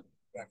not.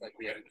 We act like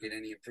we haven't made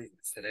any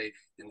improvements. Today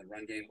in the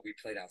run game, we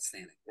played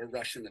outstanding. We're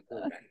rushing the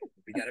quarterback.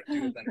 We got to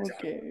do a better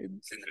job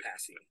in the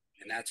passing game.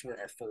 And that's where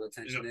our full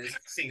attention is.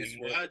 It's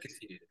where we'll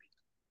continue to be.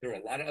 There were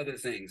a lot of other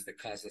things that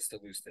caused us to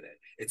lose today.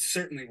 It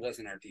certainly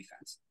wasn't our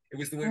defense. It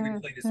was the way we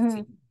played as a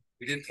team.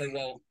 We didn't play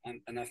well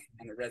enough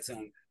on the red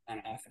zone on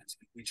offense.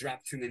 We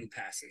dropped too many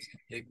passes.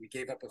 Okay? We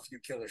gave up a few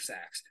killer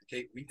sacks.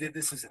 Okay, we did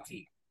this as a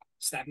team.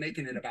 Stop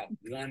making it about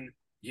one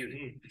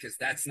unit, because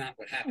that's not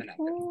what happened out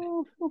there.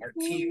 Our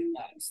team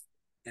lost,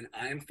 and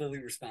I am fully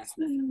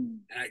responsible,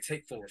 and I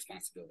take full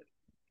responsibility.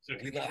 So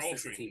we lost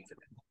as a team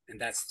today, and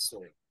that's the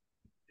story.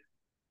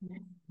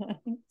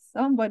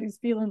 Somebody's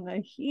feeling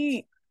the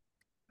heat.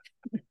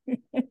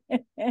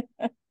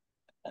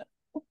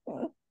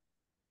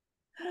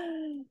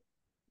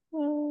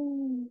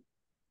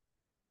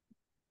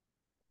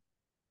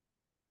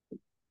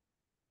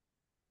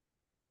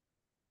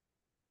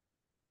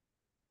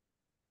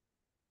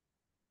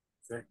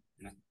 Sure.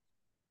 Yeah.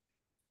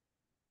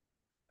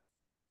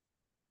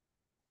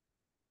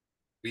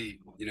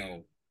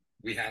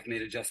 We have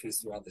made adjustments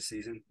throughout the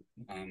season.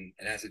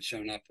 It hasn't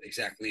shown up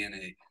exactly in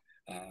a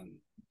an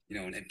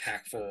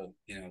impactful,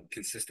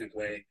 consistent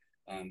way.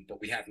 But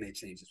we have made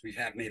changes. We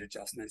have made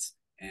adjustments,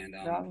 and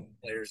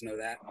players know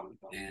that.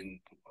 And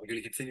we're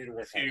going to continue to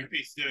work hard.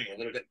 We're a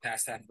little bit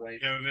past halfway.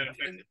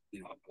 And,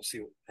 we'll see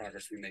what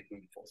progress we make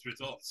moving forward.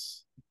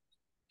 Results.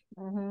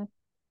 Mm-hmm.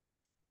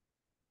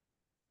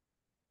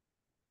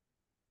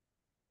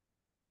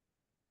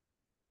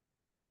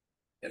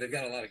 Yeah, they've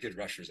got a lot of good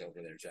rushers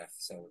over there, Jeff.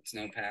 So it's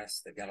no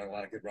pass. They've got a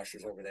lot of good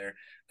rushers over there.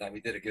 Thought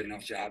we did a good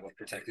enough job of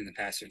protecting the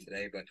passer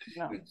today. But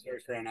the story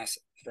for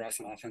us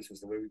on offense was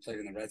the way we played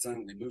in the red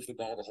zone. We moved the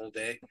ball the whole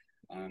day,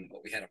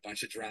 but we had a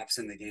bunch of drops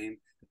in the game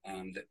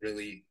that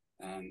really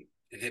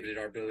inhibited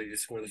our ability to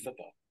score the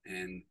football.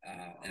 And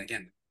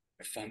again,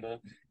 a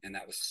fumble, and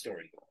that was the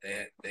story.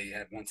 They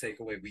had one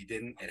takeaway. We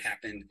didn't. It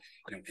happened,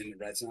 in the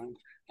red zone.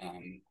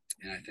 And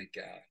I think,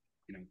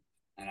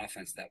 on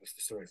offense, that was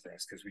the story for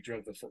us because we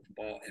drove the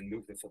football and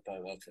moved the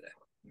football well today.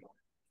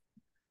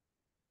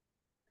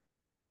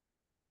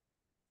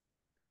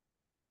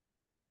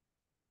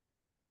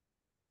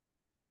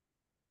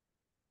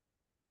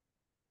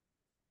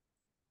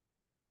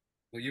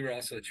 Well, you were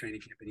also at training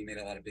camp and you made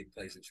a lot of big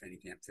plays in training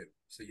camp too.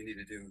 So you need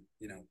to do,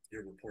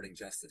 your reporting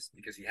justice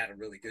because he had a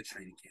really good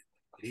training camp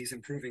and he's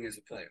improving as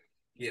a player.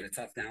 He had a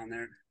tough down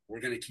there.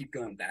 We're going to keep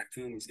going back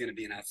to him. He's going to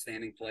be an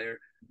outstanding player.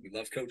 We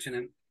love coaching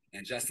him,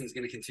 and Justin's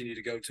going to continue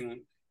to go to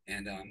him.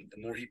 And the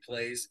more he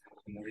plays,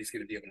 the more he's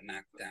going to be able to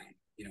knock down,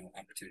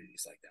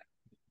 opportunities like that.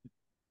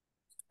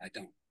 I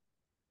don't.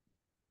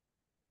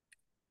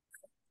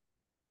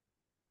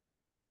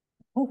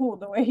 Oh,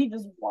 the way he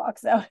just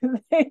walks out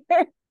of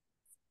there.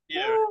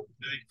 Yeah,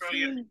 they probably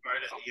get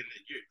fired at the end of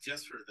the year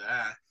just for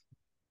that.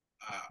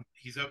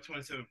 He's up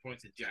 27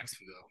 points at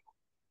Jacksonville.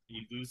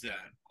 You lose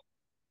that.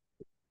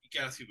 You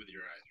gotta see with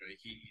your eyes, right?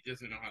 He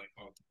doesn't know how to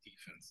call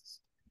defenses.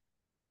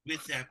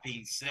 With that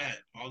being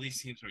said, all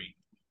these teams are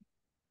equal.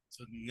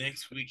 So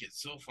next week at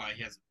SoFi,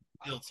 he has a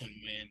built-in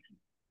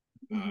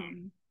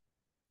win.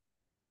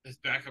 His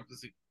backup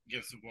is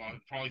against the wall. He'll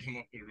probably come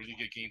up with a really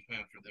good game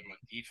plan for them on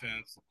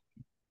defense.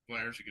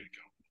 Players are going to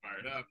go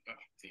fired up about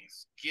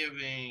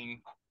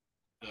Thanksgiving.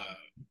 The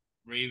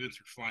Ravens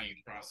are flying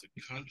across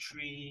the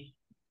country.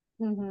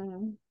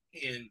 And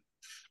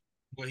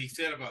what he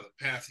said about the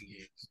passing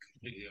game is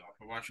completely off.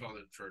 I watch all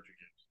the Charger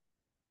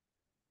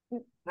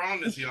games.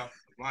 Problem is the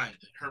offensive line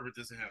that Herbert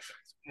doesn't have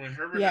that. When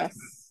Herbert has to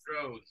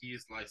throw, he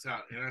is lights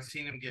out. And I've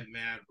seen him get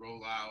mad,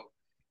 roll out.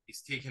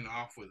 He's taken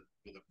off with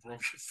a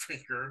broken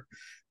finger,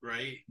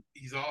 right?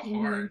 He's all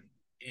hard.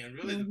 And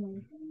really,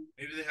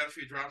 maybe they have a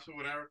few drops or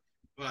whatever.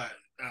 But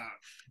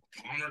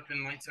Palmer's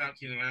been lights out.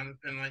 Keenan Allen's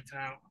been lights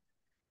out.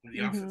 And the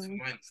offensive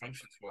line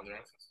functions well. Their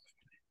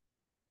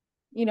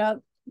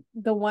offensive.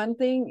 The one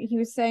thing he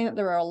was saying that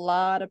there were a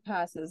lot of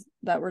passes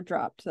that were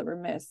dropped, that were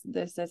missed.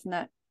 This is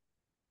not.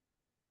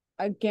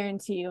 I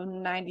guarantee you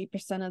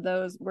 90% of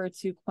those were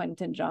to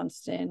Quentin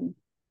Johnston,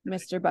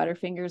 Mr.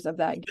 Butterfingers of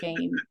that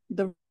game.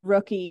 The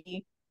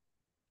rookie,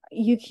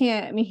 you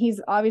can't,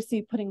 he's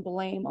obviously putting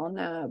blame on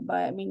that,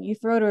 but you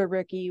throw to a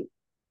rookie,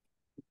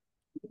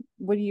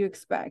 what do you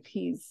expect?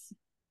 He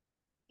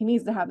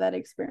needs to have that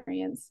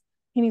experience.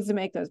 He needs to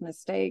make those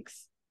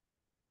mistakes.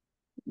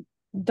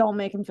 Don't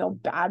make him feel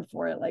bad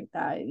for it like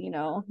that,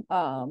 A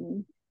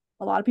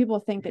lot of people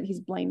think that he's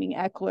blaming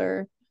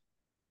Eckler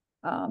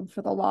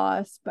for the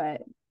loss,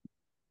 but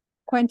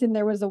Quentin,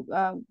 there was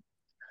a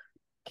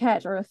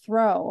catch or a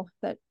throw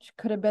that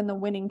could have been the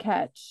winning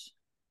catch.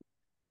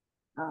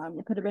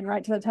 It could have been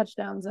right to the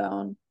touchdown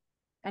zone,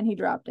 and he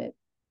dropped it,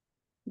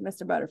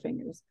 Mr.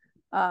 Butterfingers.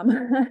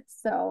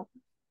 So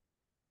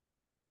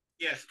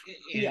yes,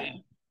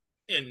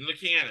 and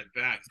looking at it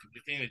back, the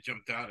thing that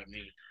jumped out at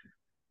me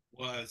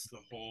was the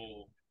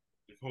whole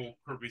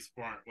Kirby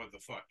Smart, what the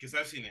fuck? Because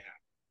I've seen it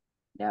happen.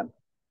 Yep.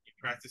 You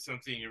practice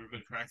something,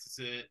 everybody practices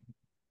it,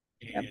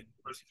 and the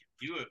person can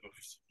do it, but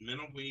for some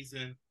mental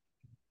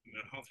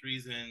health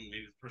reason,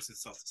 maybe the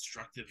person's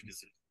self-destructive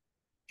because they're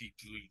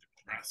deeply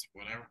depressed,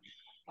 whatever.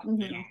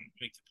 They don't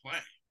make the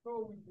play.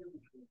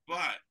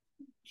 But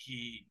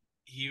he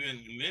even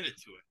admitted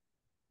to it.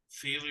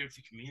 Failure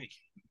to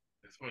communicate.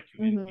 That's why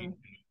communication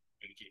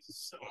is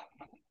so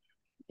important.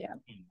 Yeah.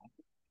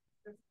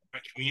 By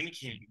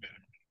communicating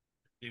better,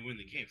 they win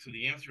the game. So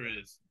the answer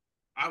is,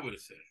 I would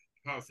have said it.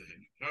 If I was the head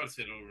coach, I would have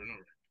said it over and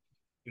over.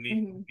 We need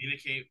to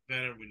communicate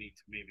better. We need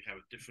to maybe have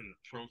a different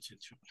approach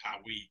into how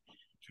we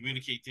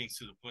communicate things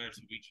to the players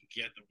so we can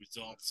get the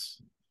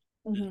results.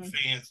 The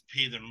fans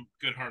pay them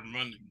good hard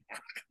money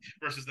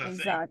versus that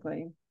exactly.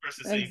 thing.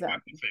 Versus saying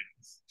fuck the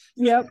fans.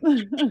 Yep.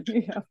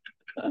 Yeah.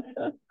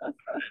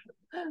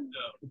 So,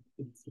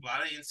 a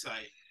lot of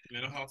insight,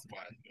 mental health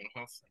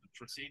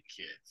first aid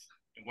kids,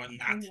 and what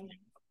not to do.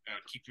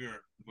 Keep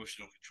your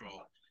emotional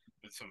control.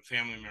 When some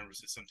family members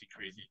say something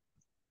crazy,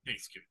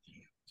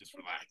 Thanksgiving, just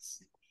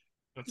relax.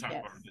 Don't talk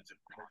about religion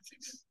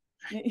politics.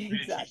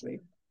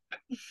 Exactly.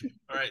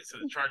 All right, so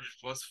the Chargers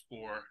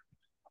 +4.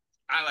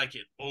 I like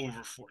it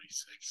over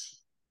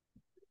 46.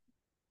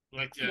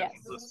 Like that.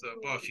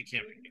 Well, she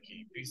can't pick the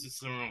game because it's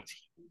their own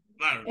team.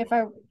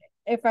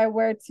 If I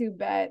were to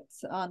bet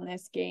on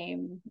this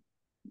game,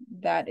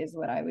 that is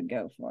what I would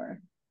go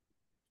for.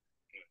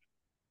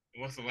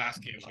 What's the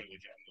last game we're looking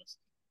at?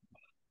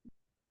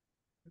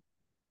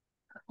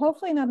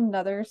 Hopefully not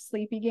another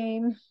sleepy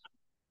game.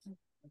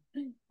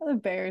 The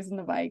Bears and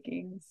the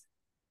Vikings.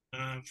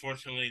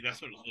 Unfortunately,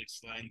 that's what it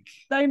looks like.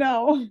 I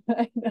know.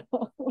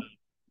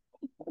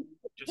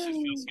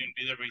 Justin Fields going to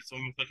be there, but he's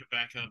almost like a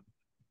backup.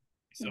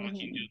 So he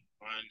can do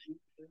fun.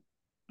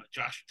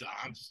 Josh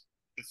Dobbs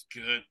is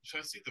good. So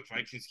I see the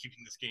Vikings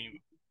keeping this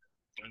game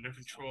under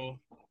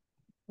control.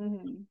 More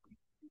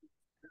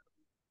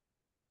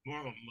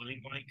of a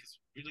money line because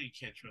really you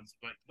can't trust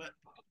the Vikings. But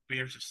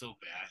Bears are so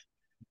bad.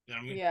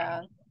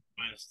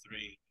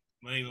 -3.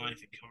 Money line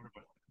to cover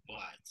by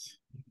blood.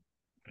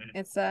 Right?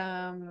 It's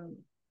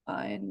on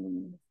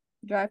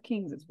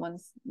DraftKings. It's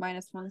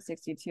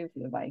 -162 for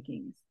the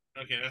Vikings.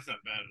 Okay, that's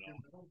not bad at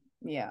all.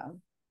 Yeah.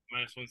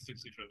 Minus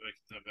 160 for the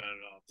Vikings, not bad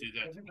at all. Do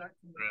that to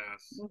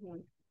grass.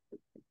 Mhm.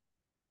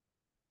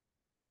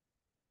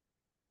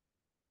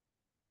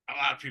 A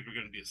lot of people are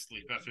going to be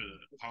asleep after the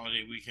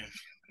holiday weekend.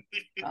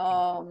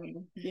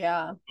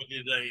 Yeah.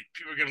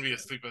 People are going to be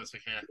asleep by the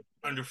second half,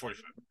 under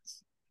 45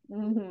 minutes.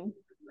 Mm-hmm.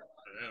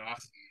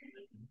 Awesome.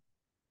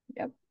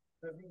 Yep.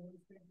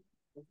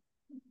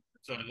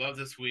 So I love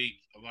this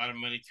week. A lot of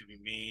money to be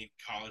made.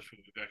 College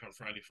will be back on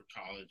Friday for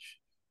college.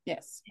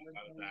 Yes. A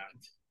lot of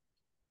that.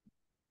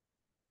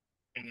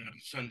 And then on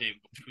Sunday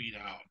we'll tweet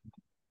out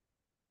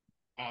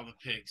all the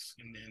picks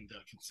and then the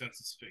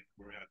consensus pick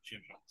we're at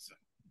Jim Helson.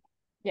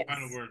 Yes.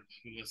 Final word,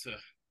 Melissa.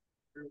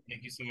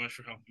 Thank you so much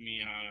for helping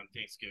me out on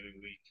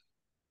Thanksgiving week.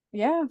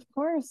 Yeah, of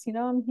course.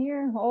 I'm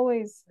here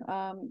always.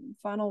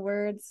 Final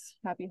words.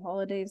 Happy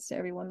holidays to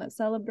everyone that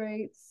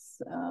celebrates.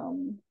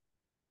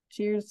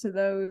 Cheers to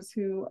those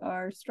who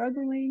are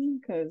struggling,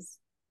 because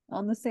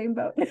on the same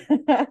boat.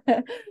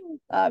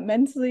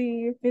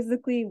 Mentally,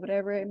 physically,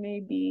 whatever it may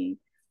be.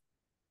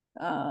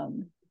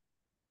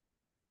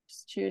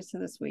 Just cheers to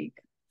this week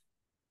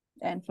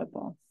and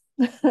football.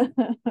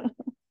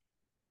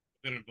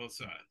 Been on both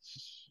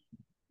sides.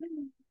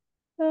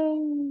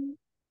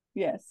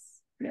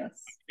 Yes.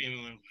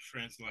 Family,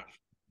 friends left.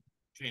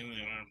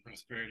 Family on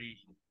prosperity.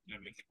 And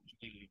I've been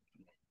completely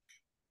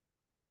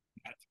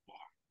at the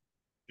bar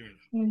during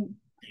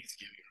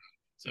Thanksgiving.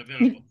 So I've been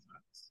on both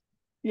sides.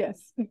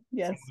 Yes,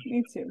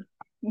 me too.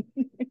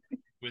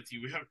 With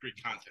you, we have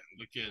great content.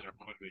 Look at our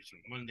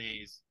motivational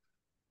Mondays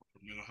for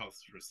mental health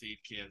for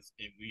safe kids,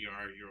 and we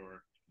are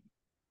your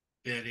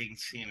betting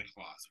Santa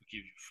Claus. We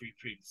give you free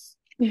pigs.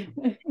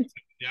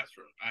 That's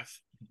right.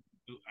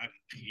 I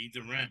paid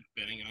the rent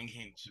betting on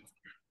games.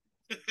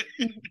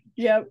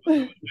 Yep.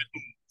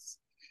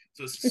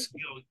 So it's a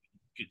skill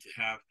good to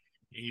have,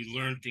 and you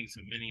learn things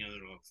in many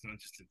other levels, not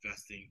just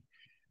investing,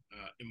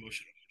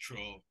 emotional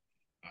control,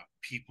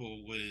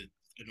 people with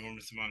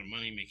enormous amount of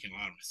money making a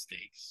lot of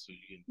mistakes, so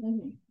you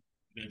can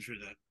measure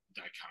that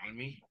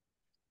dichotomy.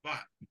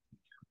 But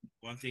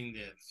one thing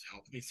that's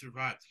helped me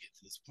survive to get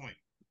to this point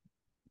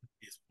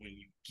is when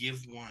you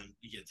give one,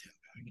 you get 10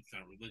 back. It's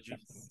not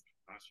religious.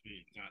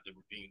 Possibly not that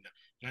we're being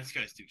nice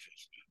guys do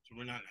fish, so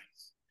we're not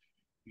nice.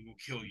 We will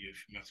kill you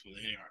if you mess with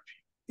an ARP.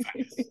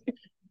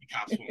 The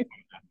cops won't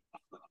find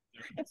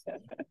that.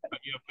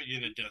 Put you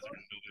in a desert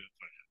and nobody will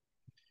find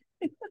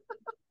out.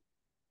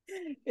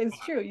 It's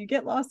true. You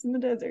get lost in the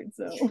desert,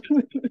 so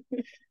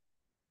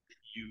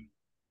you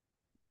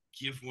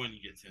give one,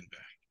 you get 10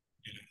 back.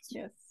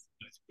 Yes.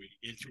 That's great.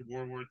 Enter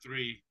World War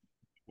III,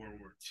 World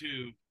War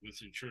II,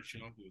 Winston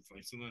Churchill, who was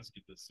like, so let's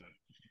get this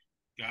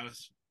got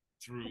us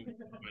through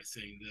by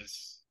saying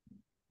this.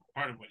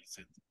 Part of what he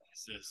said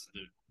is this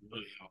that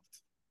really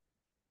helped.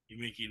 You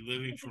make a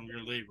living from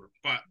your labor,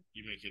 but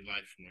you make a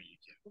life from what you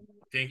get.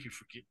 Thank you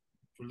for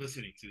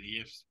listening to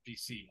the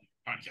EFBC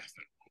podcast.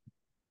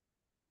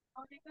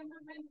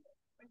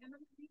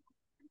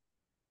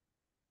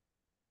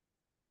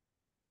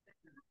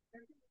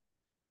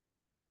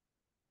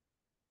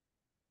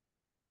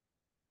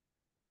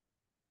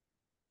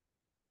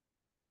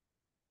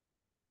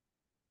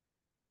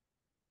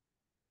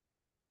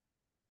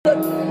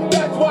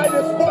 That's why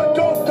this sport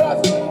coat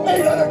costs $800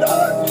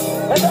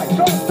 and that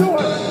costs $200.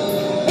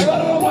 And I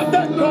don't know what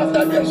that costs.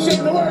 I'd be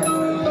ashamed to wear it.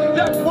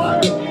 That's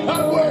why